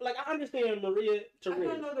how. Like, I understand Maria to I don't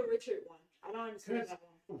Rick. know the Richard one. I don't understand that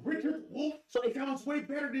one. Richard Wolf So it sounds way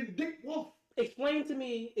better than Dick Wolf. explain to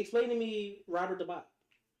me Robert to Bob.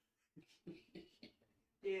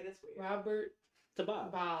 Yeah, that's weird. Robert To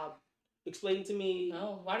Bob. Bob. Explain to me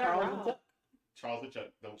No, why not Charles and Rob? Chuck. Charles and Chuck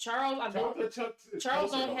don't. Charles, I Charles don't. and Chuck. is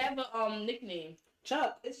Charles closer, don't though. have a nickname.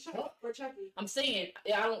 Chuck. It's Chuck or Chucky. I'm saying,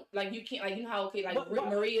 I don't like you can't like you know how okay like But-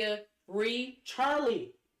 Maria Ree.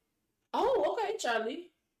 Charlie. Oh, okay,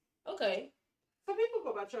 Charlie. Okay, Some people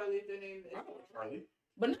go by Charlie if their name is. I know Charlie.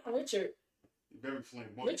 but not Richard. Very slim.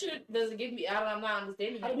 Richard doesn't give me. I'm not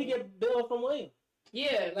understanding. How did that. we get Bill from William?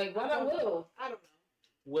 Yeah, like why not Will? I don't know.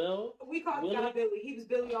 Will. We called the guy Willie? Billy. He was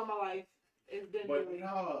Billy all my life. It's been But Billy.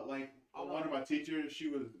 no, like one of my teachers, she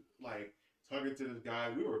was like talking to this guy.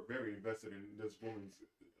 We were very invested in this woman's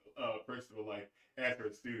personal life as her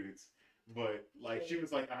students. But like she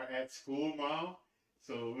was like our at school mom.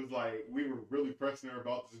 So it was like we were really pressing her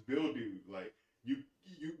about this Bill dude. Like you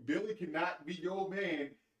Billy cannot be your man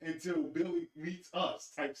until Billy meets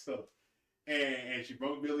us type stuff. And she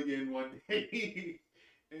brought Billy in one day.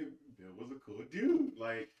 And Bill was a cool dude.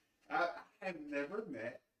 Like I have never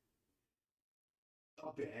met a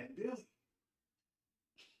bad Billy.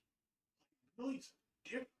 Billy's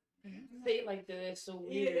different, man. Say it like that. It's so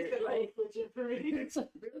Yeah, weird. it's the Like, whole switch for me. It's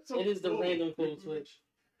so It is the cool. random cool switch.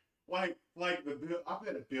 Like the Bill. I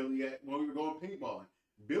met a Billy at when we were going paintballing.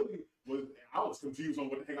 Billy was. I was confused on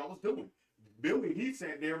what the heck I was doing. Billy, he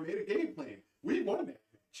sat there and made a game plan. We won that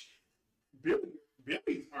match.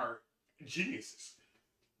 Billy's are geniuses,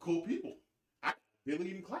 cool people. I got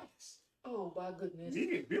Billy in class. oh my goodness.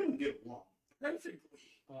 Me and Billy get along perfectly.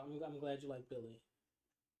 I'm glad you like Billy.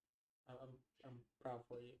 I'm proud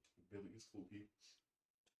for you. Billy is cool people.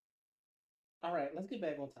 All right, let's get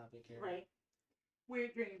back on topic here. Right.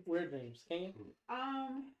 Weird dreams. Weird dreams. Can you?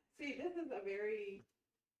 See, this is a very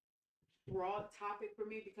broad topic for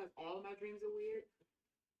me because all of my dreams are weird.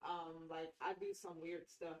 Like I do some weird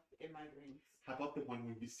stuff in my dreams. How about the one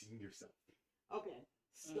when you seen yourself? Okay,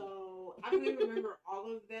 so I don't even remember all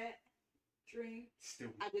of that dream.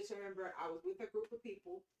 Still, I just remember I was with a group of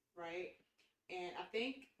people, right? And I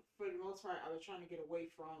think for the most part, I was trying to get away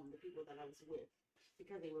from the people that I was with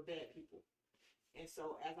because they were bad people. And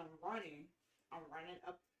so as I'm running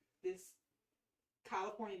up this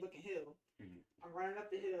California-looking hill. Mhm. I'm running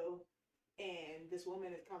up the hill, and this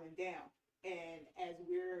woman is coming down. And as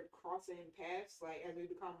we're crossing paths, like as we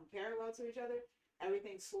become parallel to each other,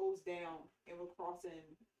 everything slows down, and we're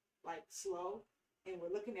crossing like slow, and we're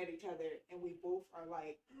looking at each other, and we both are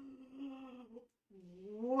like,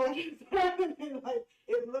 "What is happening?" Like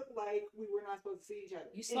it looked like we were not supposed to see each other.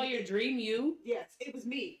 You saw And your dream, you? Yes, it was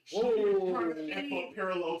me. Whoa. Trying to act on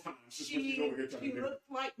parallel times. Is what she's over here trying She to do. looked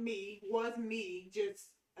like me, was me, just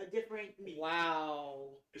a different me. Wow.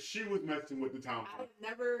 She was messing with the town. I have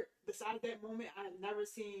never, besides that moment, I have never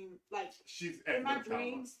seen, like, She's in my the town.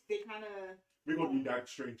 dreams, they kind of, We're gonna need Doctor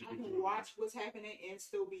Strange to I get can you. watch what's happening and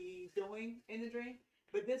still be doing in the dream.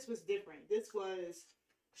 But this was different. This was,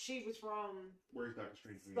 she was from Where's Doctor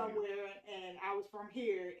Strange? somewhere and I was from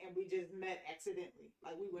here and we just met accidentally.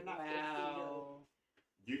 Like, we were not supposed to see each other. Wow.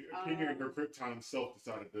 You came here and her Krypton self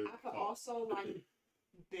decided to. I could also, like,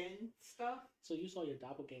 bend stuff. So you saw your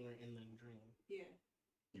doppelganger in the dream. Yeah.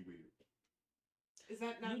 You weird. Is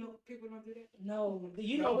that not, no, people don't do that? No.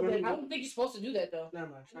 You No, know what but- they I don't think you're supposed to do that though.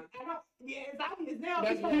 Never mind. I don't, yeah, it's obvious now.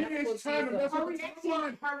 That's because what He is trying to mess her with the reaction,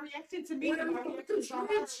 timeline. her reaction to me, What and are her you reaction to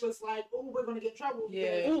fucking her was like, "Oh, we're gonna get in trouble."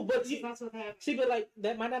 Yeah. Ooh, but because that's what happened. see, but like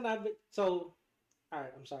that might not have been. So, all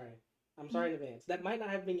right, I'm sorry. I'm sorry in advance. That might not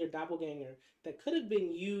have been your doppelganger. That could have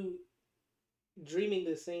been you dreaming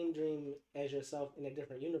the same dream as yourself in a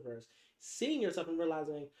different universe, seeing yourself and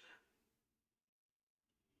realizing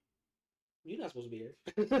you're not supposed to be here.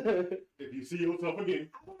 If you see yourself again,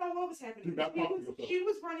 I don't know what was happening. Do not pop yourself. She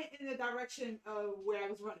was running in the direction of where I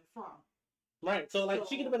was running from. Right. So, like,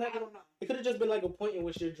 she could have been. I Like, don't know. it could have just been like a point in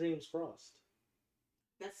which your dreams crossed.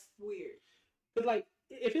 That's weird. But like,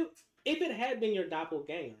 if it had been your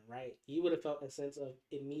doppelganger, right, you would have felt a sense of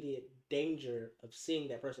immediate danger of seeing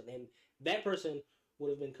that person, and that person would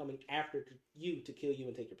have been coming after you to kill you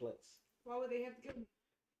and take your place. Why would they have to kill me?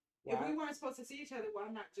 Why? If we weren't supposed to see each other, why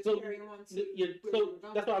not just So, carry on to So where we were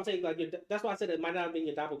going? that's what I'm saying. Like, that's why I said it might not have been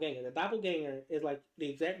your doppelganger. The doppelganger is like the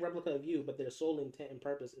exact replica of you, but their sole intent and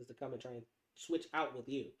purpose is to come and try and switch out with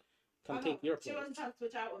you, come Oh, take no, your she place. wasn't trying to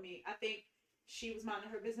switch out with me. I think she was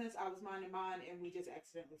minding her business, I was minding mine, and we just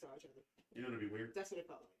accidentally saw each other. you know what'd be weird? That's what it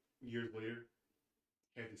felt like. Years later,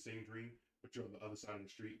 had the same dream, but you're on the other side of the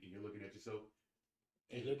street and you're looking at yourself.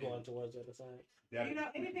 And you're going towards the other side. That You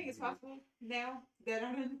know, anything is possible now that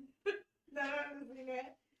I'm looking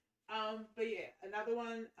at. But yeah, another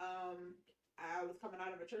one. I was coming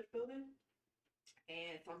out of a church building,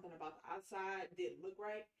 and something about the outside didn't look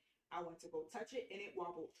right. I went to go touch it, and it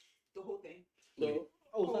wobbled. The whole thing. So,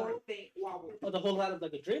 The whole thing wobbled. the whole lot of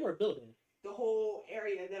like a dream or a building. The whole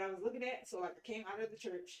area that I was looking at. So like, I came out of the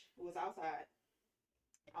church. It was outside.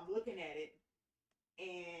 I'm looking at it,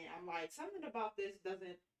 and I'm like, something about this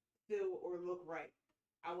doesn't feel or look right.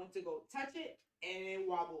 I went to go touch it, and it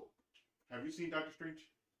wobbled. Have you seen Doctor Strange?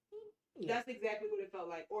 Yeah. That's exactly what it felt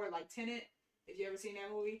like. Or like Tenet, if you ever seen that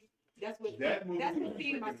movie. That's what That movie that's what was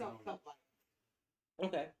seeing freaking myself amazing. felt like.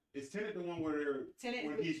 Okay. Is Tenet the one where Tenet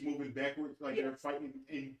when is he's moving backwards, like Yes. they're fighting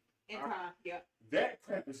in in time. Yeah. that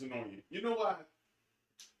crap is annoying. You know why?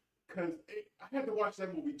 Because I had to watch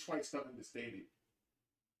that movie twice to understand it.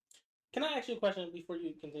 Can I ask you a question before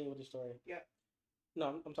you continue with the story? Yep.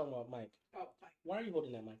 No, I'm talking about Mike. Oh my. Why are you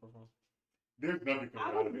holding that microphone? There's nothing I coming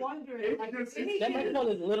out was of it. wondering, It's like, just- did it's- he That get-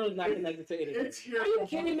 microphone is literally not connected to anything. It's here. Are you for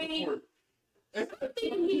kidding me? support. I'm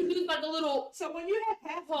thinking he used like a little. So when you had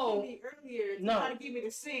passed it Oh. to me earlier to No. try to get me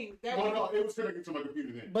to sing, that Oh was no, it was connected to my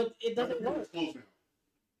computer then. But it My doesn't computer work. is closed now.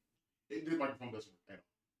 This microphone doesn't work at all.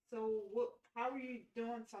 so what? How are you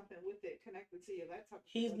doing something with it connected to your laptop?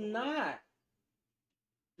 He's Doesn't work. not.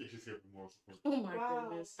 It's just here for moral support. Oh my Wow.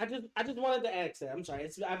 goodness. I just wanted to ask that. I'm sorry.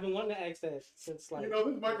 I've been wanting to ask that since like. You know,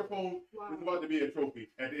 this microphone Wow. is about to be a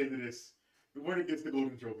trophy at the end of this. The winner gets the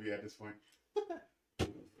golden trophy at this point.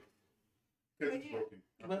 Because it's yeah. broken.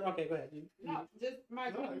 But okay, go ahead. No, just my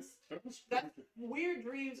No, dreams. that's- That weird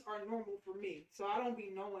dreams are normal for me, so I don't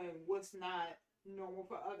be knowing what's not normal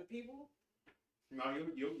for other people. No,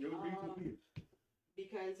 you'll be confused.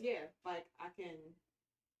 Because yeah, like I can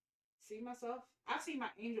see myself. I've seen my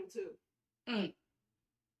angel too. Mm.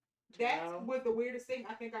 That Wow. was the weirdest thing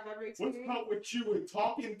I think I've ever What's experienced. up with you and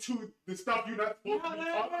talking to the stuff you're not No, supposed no, to be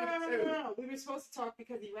no, no, talking no, no, to? no. We were supposed to talk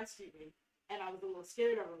because he rescued me, and I was a little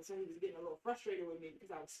scared of him, so he was getting a little frustrated with me because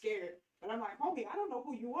I was scared. But I'm like, homie, I don't know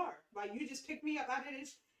who you are. Like, you just picked me up out of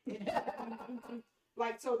this.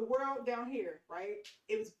 Like, so the world down here, right?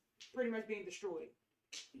 It was pretty much being destroyed.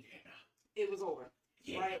 Yeah. It was over.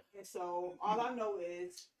 Right? And so all I know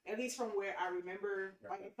is, at least from where I remember,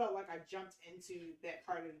 like it felt like I jumped into that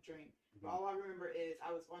part of the dream. Mhm. All I remember is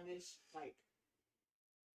I was on this like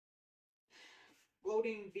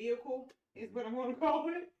floating vehicle is what I'm gonna call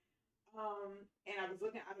it. And I was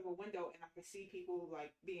looking out of a window and I could see people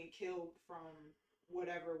like being killed from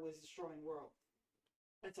whatever was destroying the world.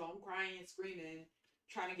 And so I'm crying and screaming,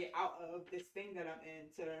 trying to get out of this thing that I'm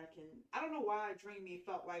in so that I don't know why I dreamed me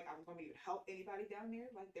felt like I was going to be able to help anybody down there.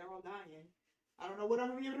 Like they're all dying. I don't know what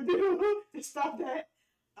I'm going to be able to do to stop that.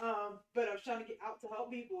 But I was trying to get out to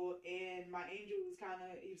help people and my angel was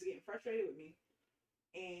he was getting frustrated with me.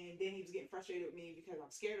 And then he was getting frustrated with me because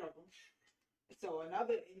I'm scared of him. So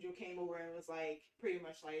another angel came over and was like, pretty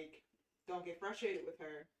much like, don't get frustrated with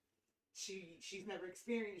her. She's never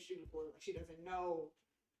experienced you before. Like, she doesn't know,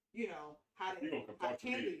 how You gonna to come talk to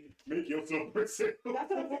handle me. you. Make yourself yourself. That's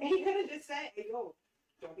what I'm saying. He could have just said, hey, yo,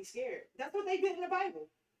 don't be scared. That's what they did in the Bible.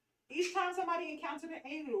 Each time somebody encountered an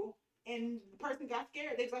angel and the person got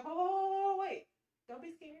scared, they was like, oh, wait. Don't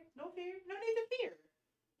be scared. No fear. No need to fear.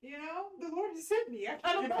 The Lord has sent me. I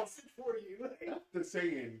got a message for you. That's the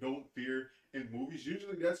saying, don't fear in movies.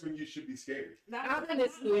 Usually that's when you should be scared.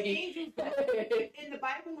 Honestly, angels in the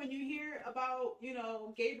Bible, when you hear about,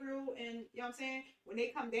 Gabriel and, you know what I'm saying, when they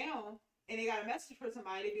come down and they got a message for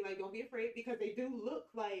somebody, they be like, don't be afraid, because they do look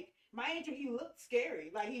like, my angel, he looked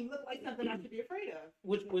scary. Like, he looked like something I should be afraid of.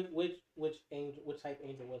 Which angel? Which type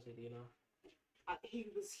angel was it? Do you know? He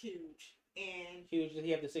was huge. And Huge. Did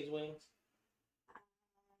he have the 6 wings?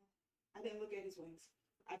 I didn't look at his wings.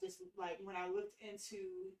 I just, like, when I looked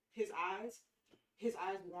into his eyes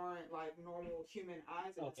weren't like normal human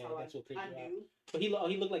eyes. And Okay, that's what how I knew. But he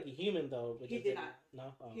looked like a human though. But He did not.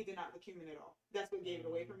 No, He did not look human at all. That's what gave it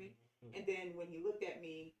away for me. And then when he looked at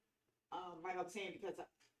me, like I was saying, because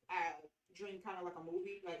I dream kind of like a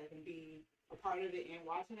movie, like I can be a part of it and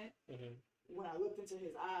watching it. Mm-hmm. When I looked into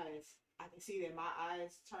his eyes, I can see that my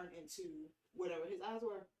eyes turned into whatever his eyes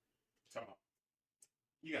were. Come on.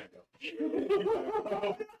 You gotta go.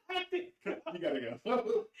 You gotta go.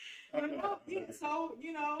 So,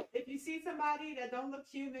 if you see somebody that don't look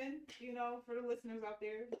human, for the listeners out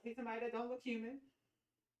there, see somebody that don't look human,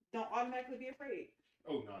 don't automatically be afraid.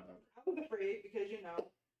 Oh, no. I was afraid because,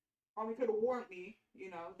 Army could have warned me,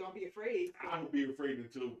 don't be afraid. I don't be afraid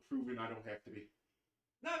until proven I don't have to be.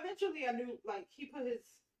 No, eventually I knew, like, he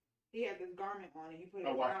had this garment on and he put it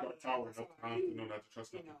I watched around Dark Tower me, so enough I times knew, to know not to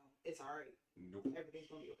trust him. it's all right. Nope. Everything's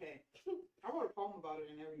going to be okay. I wrote a poem about it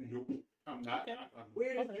and everything. Nope. I'm not. Okay.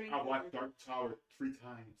 Weirdest Okay. dream I ever. watched Dark Tower 3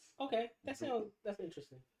 times. Okay, that's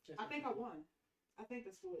interesting. I think I won. I think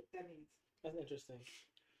that's what that means. That's interesting.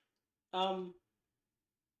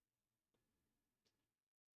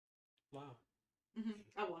 Wow.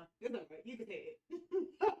 I won. It's okay. You can take it.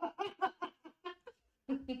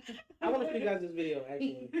 I want to show you guys this video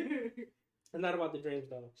actually. It's not about the dreams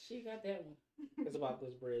though. She got that one. It's about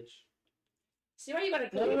this bridge. See why you gotta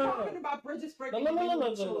No, We're no, talking about bridges breaking. No. One.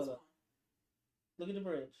 Look at the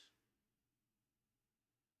bridge.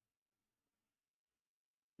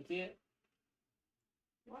 You see it?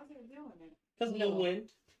 Why is it doing it? Because No. no wind.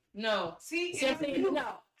 No. See, Seriously,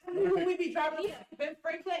 no. when we be driving Ben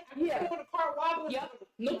Franklin, I can Yeah. feel the car wobbling. Yep.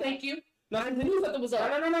 No, thank you. No, I knew something was up.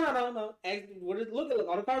 No. Look.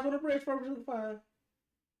 All the cars on the bridge perfectly fine.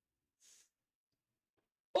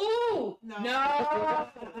 Ooh. No. No.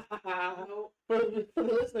 No. for the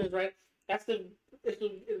listeners, right? It's the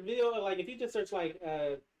video. Like if you just search like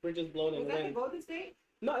bridges blown in Was the that the wind. Golden State?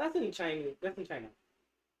 No, that's in China. That's in China.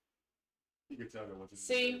 You can tell that wasn't.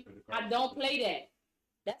 See, I don't play that.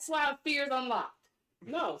 That's why fear's unlocked.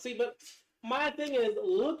 No, see, but my thing is,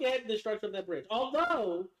 look at the structure of that bridge.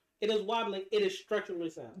 Although it is wobbling, it is structurally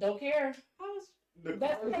sound. Don't care. How is The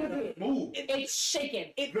That's cars it. move. It's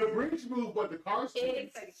shaking. The bridge moved, but the cars.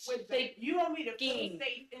 It's you want me to feel shaking.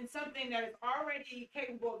 safe in something that is already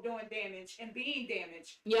capable of doing damage and being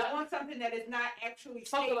damaged? Yeah. I want something that is not actually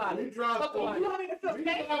Talk safe. about We it. drive Talk about over. You want me to feel We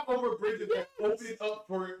safe? drive over bridges that open up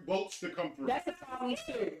for boats to come through. That's a problem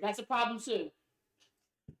too. That's a problem too.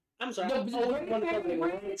 I'm sorry. No, I always wanted to be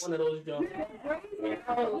one of those jumps.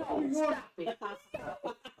 Oh, stop it.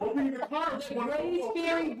 Opening the car. The Great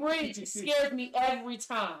Ferry Bridge scares me every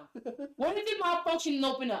time. What if it malfunction and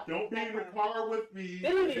open up? Don't be in the car with me. They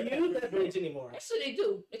don't even use that bridge anymore. Actually, they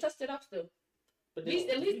do. They test it out still. But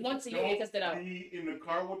At least once a year they test it out. Don't be in the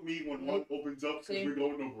car with me when one opens up because See? we're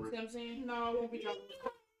going over See it. what I'm saying? No, I won't be driving.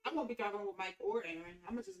 I won't be driving with Mike or Aaron.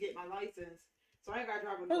 I'm gonna just get my license, so I ain't gotta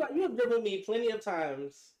drive with. Hold on, you have driven me plenty of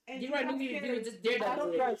times. And You're right. have You scary- just I daredevil.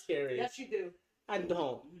 don't drive scary. Yes, you do. I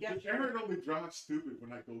don't. Yes, you Aaron do. only drives stupid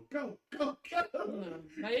when I go. No,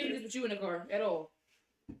 not even with you in the car at all.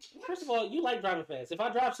 First of all, you like driving fast. If I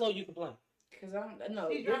drive slow, you complain. Cause I'm no.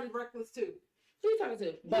 He drives reckless too. Who you talking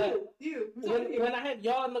to? But You. I'm talking to you. when I have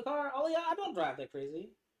y'all in the car, oh yeah, I don't drive that crazy.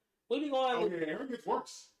 We be going. Oh yeah, Aaron gets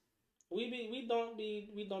worse. We don't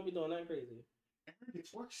be doing that crazy. Aaron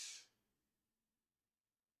gets worse.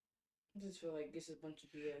 I just feel like this is a bunch of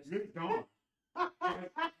BS. Miss Dawn.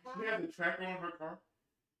 She had the tracker on her car.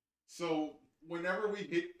 So whenever we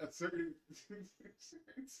hit a certain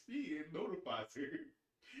speed, it notifies her.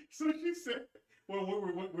 So she said, well,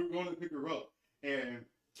 we're going to pick her up. And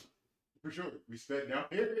for sure, we sat down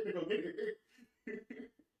here to go get her.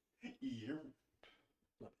 Yeah.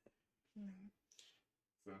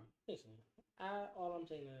 I'm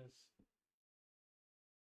saying is,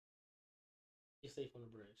 you're safe on the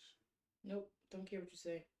bridge. Nope. Don't care what you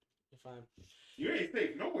say. You're fine. You ain't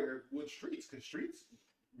safe nowhere with streets, because streets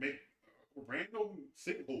make random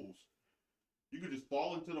sinkholes. You could just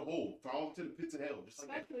fall into the hole, fall into the pits of hell, just like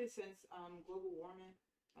that. Especially since global warming.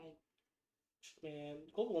 Like, Man,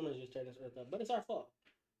 global warming is just tearing this earth up, but it's our fault.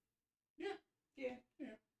 yeah.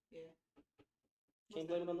 Can't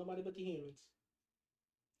blame it on nobody but the humans.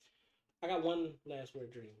 I got one last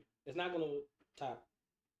weird dream. It's not gonna top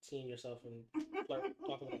seeing yourself and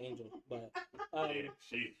talking with an angel, but Yeah,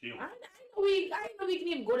 she I didn't know we can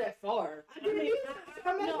even go that far. I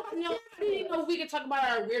didn't know if we could talk about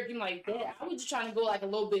our weird dream like that. I was just trying to go like a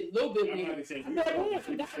little bit I'm weird. not even saying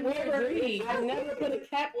That's weird dream. I never put a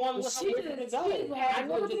cap on what She just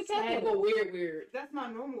had to go weird. That's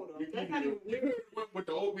not normal though. You That's could not even weird. with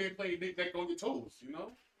the old man playing knick-knack on your toes, you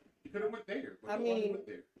know? You could have went there, but I nobody mean- went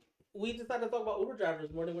there. we decided to talk about Uber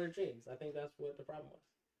drivers more than weird dreams. I think that's what the problem was.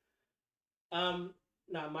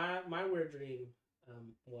 Now my weird dream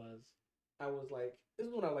was I was like, this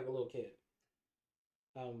is when I was like a little kid.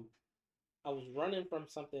 I was running from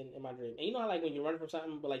something in my dream, and you know how like when you're running from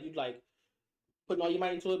something, but like you like putting all your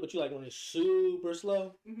might into it, but you like running super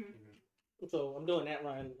slow. Mm-hmm. So I'm doing that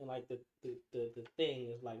run, and like the thing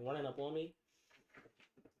is like running up on me.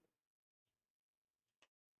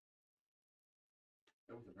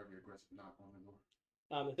 That was a very aggressive knock on the door.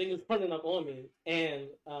 The thing is running up on me, and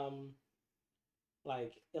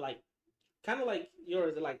like it like kind of like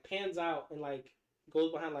yours, it like pans out and like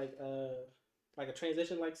goes behind like a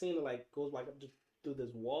transition like scene that like goes like up through this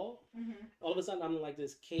wall. Mm-hmm. All of a sudden I'm in like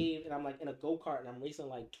this cave and I'm like in a go-kart and I'm racing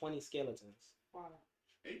like 20 skeletons. Wow.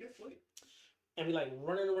 Hey, that's late. And we like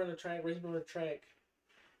running around the track, racing around the track,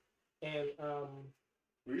 and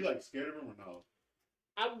Were you like scared of him or no?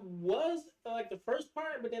 I was like the first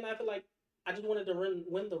part, but then I feel like I just wanted to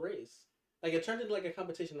win the race. Like it turned into like a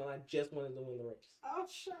competition, and I just wanted to win the race. Oh,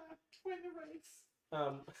 shut win the race.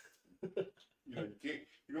 You know,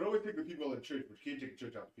 you can always take the people at church, but you can't take the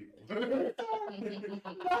church out the people.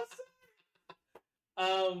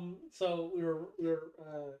 So we were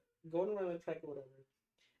going around the track or whatever,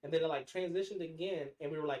 and then it like transitioned again,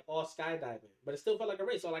 and we were like all skydiving, but it still felt like a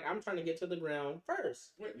race. So like I'm trying to get to the ground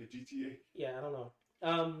first. What, the GTA? Yeah, I don't know.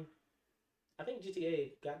 I think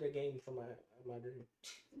GTA got their game from my dream.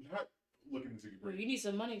 Not looking to see Well, you need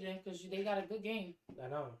some money then, because they got a good game. I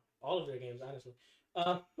know all of their games, honestly.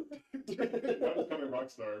 I was coming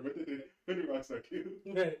Rockstar. What did Rockstar do?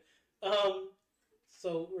 Right.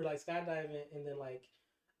 So we're like skydiving, and then like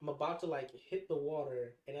I'm about to like hit the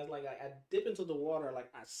water, and as like I dip into the water, like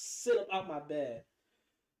I sit up out my bed,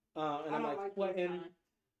 and I'm like sweating.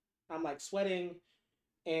 I'm like sweating,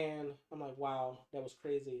 and I'm like, wow, that was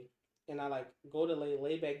crazy. And I like go to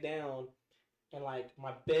lay back down, and like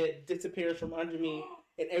my bed disappears from under me,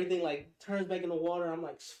 and everything like turns back in the water. I'm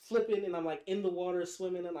like flipping, and I'm like in the water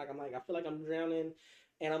swimming, and like I feel like I'm drowning,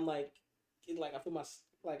 and I'm like I feel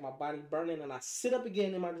my body burning, and I sit up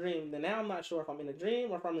again in my dream. Then now I'm not sure if I'm in a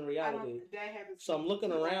dream or if I'm in reality. So I'm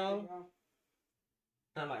looking around,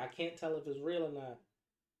 and I'm like, I can't tell if it's real or not.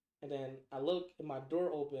 And then I look, and my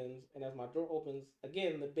door opens, and as my door opens,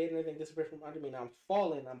 again, the bed and everything disappears from under me, and I'm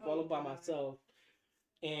falling by myself,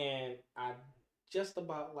 and I'm just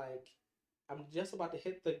about to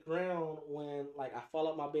hit the ground when, like, I fall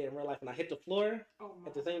out my bed in real life, and I hit the floor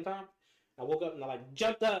at the same time. I woke up, and I, like,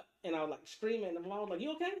 jumped up, and I was, like, screaming, and my mom was like,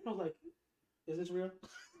 you okay? I was like, is this real?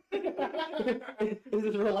 Is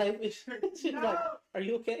this real life? She's like, are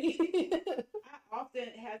you okay? I often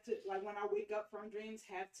have to, like, when I wake up from dreams,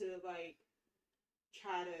 have to, like,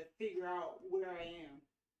 try to figure out where I am.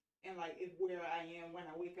 And, like, if where I am when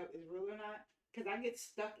I wake up is real or not. Because I get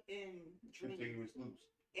stuck in dreams. Continuous loops.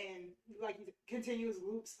 And, like, continuous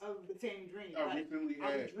loops of the same dream. I Like, recently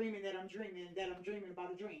I'm had... dreaming that I'm dreaming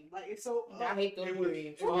about a dream. Like, it's so... I hate those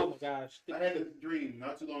dreams. Oh, my gosh. I had this dream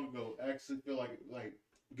not too long ago. I actually feel like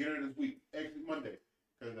beginning of this week, actually Monday,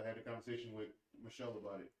 because I had a conversation with Michelle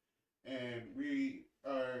about it. And we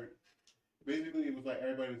are... Basically, it was like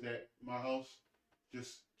everybody was at my house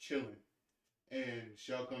just chilling. And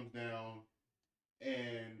Michelle comes down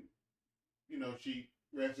and, you know, she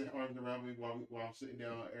wraps her arms around me while I'm sitting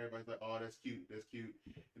down. Everybody's like, oh, that's cute, that's cute.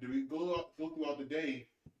 And then we go throughout the day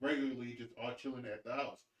regularly, just all chilling at the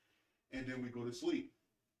house. And then we go to sleep.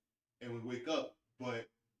 And we wake up. But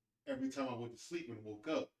every time I went to sleep and woke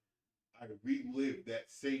up, I relived that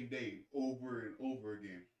same day over and over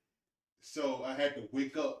again. So I had to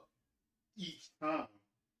wake up each time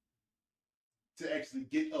to actually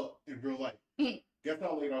get up in real life. Guess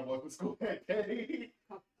how late I was to school that day?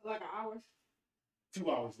 Like an hour? 2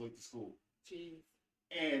 hours late to school. Jeez.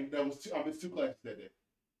 and I missed 2 classes that day.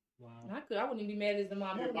 Wow. I wouldn't be mad as the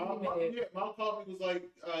mom. Mom called me, was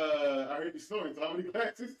like, I heard you snoring, so how many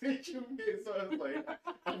classes did you miss? So I was like,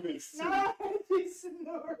 I missed 2. No, he's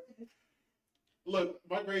snoring. Look,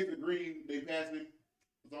 my grades are green, they pass me.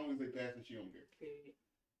 As long as they pass me, she don't care. Okay.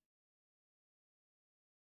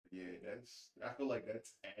 Yeah, I feel like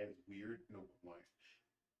that's as weird. No, I'm lying.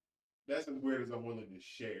 That's as weird as I'm willing to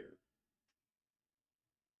share.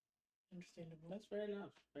 Understandable. That's fair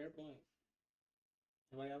enough. Fair point.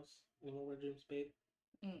 Anybody else? Any more weird dreams, babe?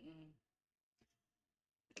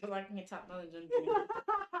 Because I can't top none of them dreams.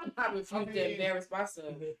 I refuse to embarrass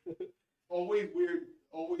myself. Always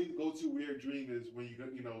go to weird dream is when you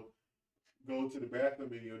go to the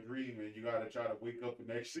bathroom in your dream and you gotta try to wake up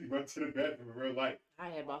and actually run to the bathroom in real life. I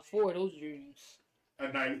had about 4 of those dreams.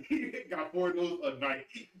 A night. Got 4 of those a night.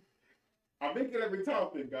 I make it every time,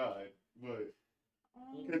 thank God. But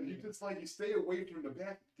because you just you stay away from the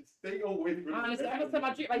bathroom. Stay away from Honestly, the every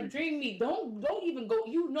bathroom. time I dream me, don't even go.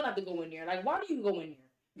 You don't have to go in there. Like, why do you go in there?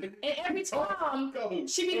 And every time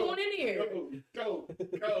she be going in here. Go.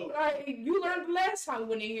 Like, you learned the last time we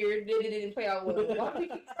went in here, it didn't play out well. Why do you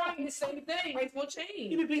keep trying the same thing? Like, it's gonna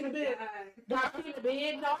change. You be peeing in bed. Not in the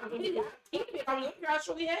bed. No, I peed in bed. I was up here, I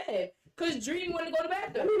surely had. Because Dream wanted to go to the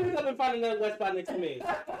bathroom. You up and find another wet spot next to me.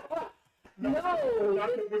 No.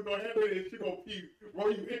 What's gonna happen is she gonna pee, roll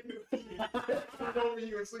you in the pee, turn over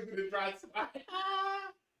you and sleep in the dry spot.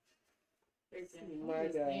 My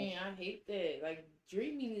God. Man, I hate that. Like,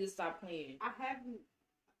 Dream need to stop playing.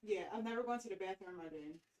 I've never gone to the bathroom in my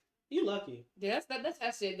dream. You lucky. Yeah, that's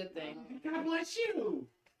actually a good thing. God bless you.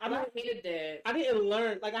 I hated that. I didn't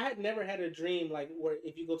learn. Like, I had never had a dream like where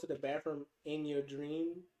if you go to the bathroom in your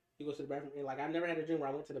dream, you go to the bathroom. And, like, I never had a dream where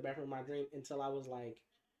I went to the bathroom in my dream until I was like,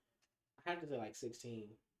 I have to say like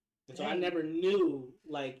 16. And so I never knew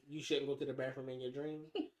like you shouldn't go to the bathroom in your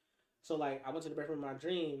dream. So like I went to the bathroom in my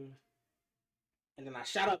dream, and then I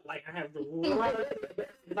shot up like I have to run.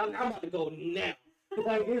 I'm about to go now.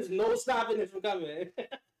 Like there's no stopping it from coming.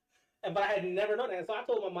 But I had never known that. So I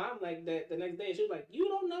told my mom like that the next day, and she was like, "You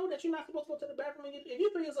don't know that you're not supposed to go to the bathroom. If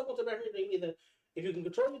you feel yourself go to the bathroom in your dream, either if you can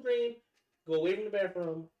control your dream, go away from the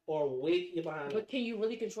bathroom, or wait your behind." But can you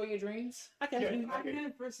really control your dreams? I can. Yeah. I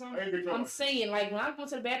can for some. I'm saying, like, when I go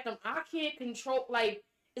to the bathroom, I can't control, like,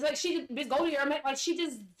 it's like she just go there. Like, she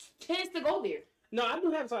just tends to go there. No, I do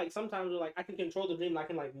have like sometimes where, like I can control the dream, and I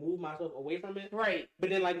can like move myself away from it. Right. But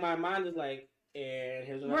then like my mind is like, and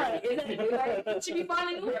here's another. Right. Exactly. Like, she be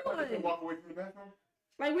finding new ones. Walk away from the bathroom.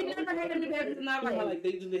 Like, we never had in the bathroom. Not Like, like,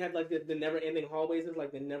 they usually have like the never ending hallways. It's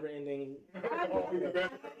like the never ending. I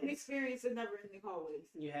haven't experienced a never-ending hallways.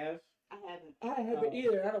 You have? I haven't. I haven't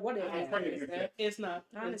either. I don't want I'm to. praying against that. It's not.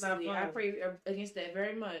 It's not Honestly, fun. I pray against that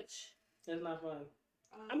very much. It's not fun.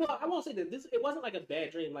 I won't say that this. It wasn't like a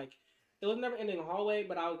bad dream. Like it was never ending hallway,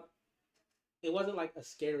 but it wasn't like a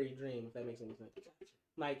scary dream. If that makes any sense.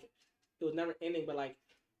 Like it was never ending, but like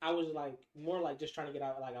I was like more like just trying to get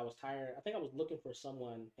out. Like I was tired. I think I was looking for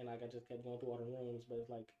someone, and like I just kept going through all the rooms, but it's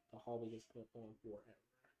like the hallway just kept going forever.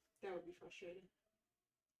 That would be frustrating.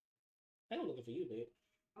 I ain't looking for you, babe.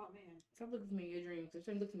 Oh man. Stop looking at me in your dreams. If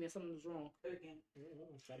you look at me, something's wrong. Again.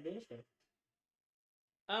 Stop doing stuff.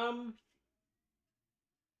 All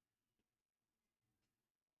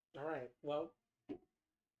right. Well,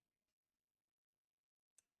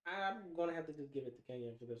 I'm gonna have to just give it to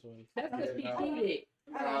Kenya for this one. That's because she cheated.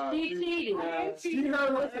 She cheated. She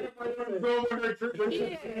heard what everybody was doing.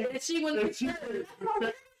 Yeah, and she went to church.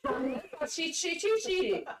 She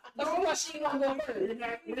cheated. That's why she didn't want to go first.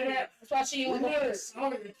 That's why she didn't want to go first. I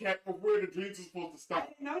don't even care where the dreams are supposed to I stop.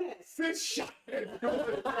 didn't know that. Sis shot it. I didn't know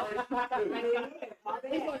that. My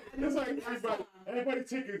bad. It's like everybody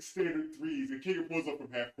taking standard threes and Kenya pulls up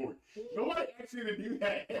from half court. Nobody asked you to do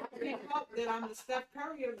that. I can't help that I'm the Steph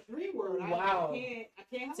Curry of the dream world. Wow. I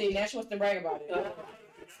can't help See, it. now she wants to brag about it.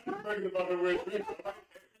 Bragging about her weird dreams.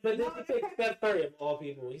 But then you pick Steph Curry of all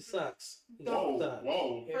people. He sucks. He sucks.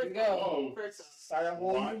 Whoa. Here we go. Whoa. First off, Sorry, I'm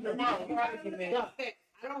Watch your mouth.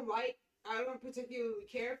 I don't particularly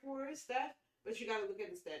care for his stats, but you gotta look at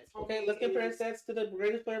the stats. Okay, let's compare stats to the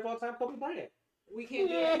greatest player of all time, Kobe Bryant. We can't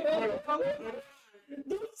do that.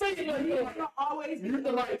 Don't say it like that. You'll always be Mute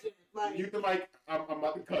the mic. like Mute the mic. I'm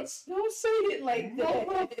about to cuss. Don't say it like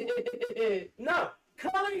that. No,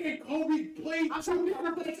 Curry and Kobe played I'm two talking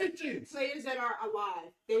different about positions. players that are alive.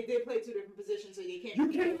 They play two different positions, so you can't. You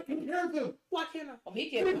can't compare them. Why can't I? Oh, he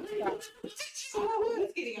They can. play different positions. Oh,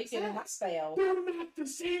 he's getting He can upset. style. They're not the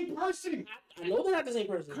same person. I know they're not the same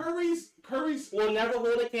person. Curry's Will never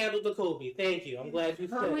hold a candle to Kobe. Thank you. I'm glad you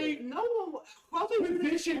said Curry- it. No one. Kobe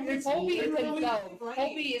position is Kobe is literally- himself.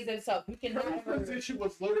 Kobe is himself. You can Curry's never. position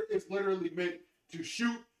is literally meant to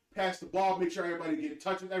shoot, pass the ball, make sure everybody get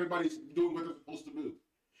touches, everybody's doing what they're supposed to do.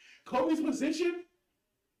 Kobe's position,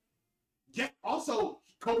 yeah. Also,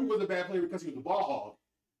 Kobe was a bad player because he was a ball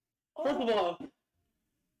hog. First of all,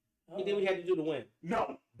 he did what he had to do to win.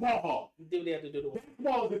 No, ball hog. He did what he had to do to win.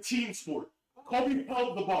 Basketball is a team sport. Kobe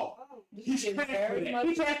held the ball. Oh, He's This is very transferred. much-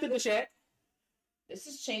 He passed it to Shaq. This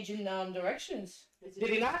is changing directions. Did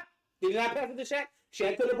he not? Did he not pass it to Shaq?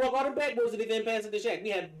 Shaq could have broke all the backboards if he didn't pass it to Shaq. We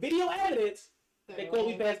have video evidence that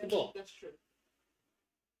Kobe passed the ball. That's true.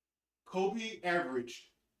 Kobe averaged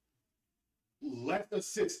less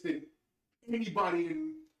assists than anybody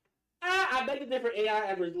in. I beg to differ. AI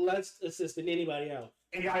averaged less assists than anybody else.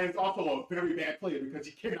 AI is also a very bad player because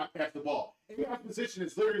he cannot pass the ball. AI's position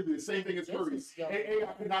is literally the same thing as This Curry's. is And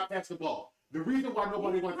AI cannot pass the ball. The reason why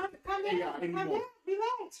nobody wants Calm AI down. Calm anymore. down.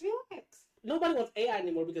 Relax. Nobody wants AI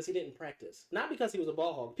anymore because he didn't practice. Not because he was a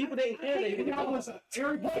ball hog. People didn't care that he was a AI ball was hog.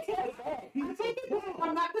 arrogant. I take it back.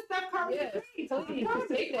 I'm not the Steph Curry. Yes, please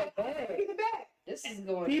take that back. Take it back. This is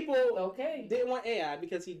going. People Okay. didn't want AI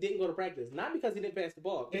because he didn't go to practice. Not because he didn't pass the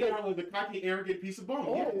ball. AI was a cocky, arrogant piece of bone.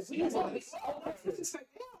 Oh, Yes, he yes. was.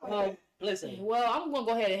 Well, listen. Well, I'm gonna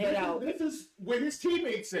go ahead and head out. This is what his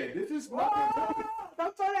teammates said. This is Whoa, not.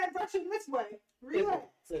 don't throw that brushing this way. Relax.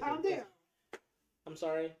 Listen, Calm down. I'm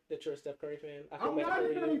sorry that you're a Steph Curry fan. I feel I'm bad not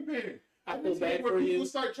for a Curry you. fan. I I'm feel just saying bad when for people you.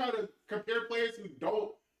 start trying to compare players who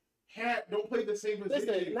don't play the same position.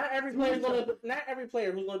 Listen, not every player who's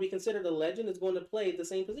going to be considered a legend is going to play the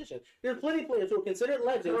same position. There's plenty of players who are considered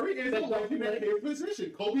legends. Curry is a that don't legend at play. his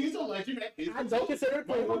position. Kobe is a legend at his I position. don't consider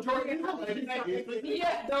Michael Jordan is a legend at his position.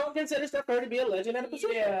 Yeah, don't consider Steph Curry to be a legend at a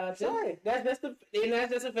position. Yeah, sorry. That's just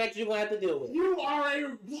a fact you're gonna have to deal with. You are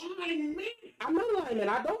a blind man. I'm not lying, man.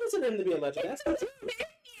 I don't consider him to be a legend. That's the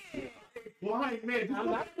truth. Blind man. I'm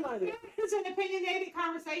not lying. It's an opinionated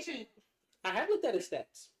conversation. I have looked at his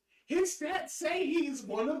stats. His stats say he's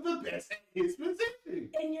one of the best at his position.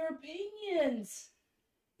 And your opinions.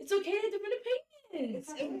 It's okay to have different opinions.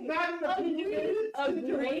 It's not an opinion.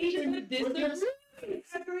 Agree to disagree.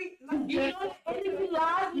 Agree. You know, and if you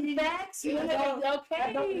lie, you facts. You I don't have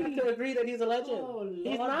okay. to agree that he's a legend. Oh, He's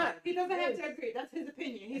Lord. not. He doesn't have to agree. That's his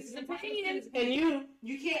opinion. His opinion. And you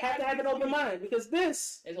You can't have to have an open mind because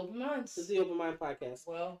this There's open minds. is the Open Mind Podcast.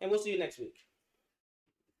 Well, And we'll see you next week.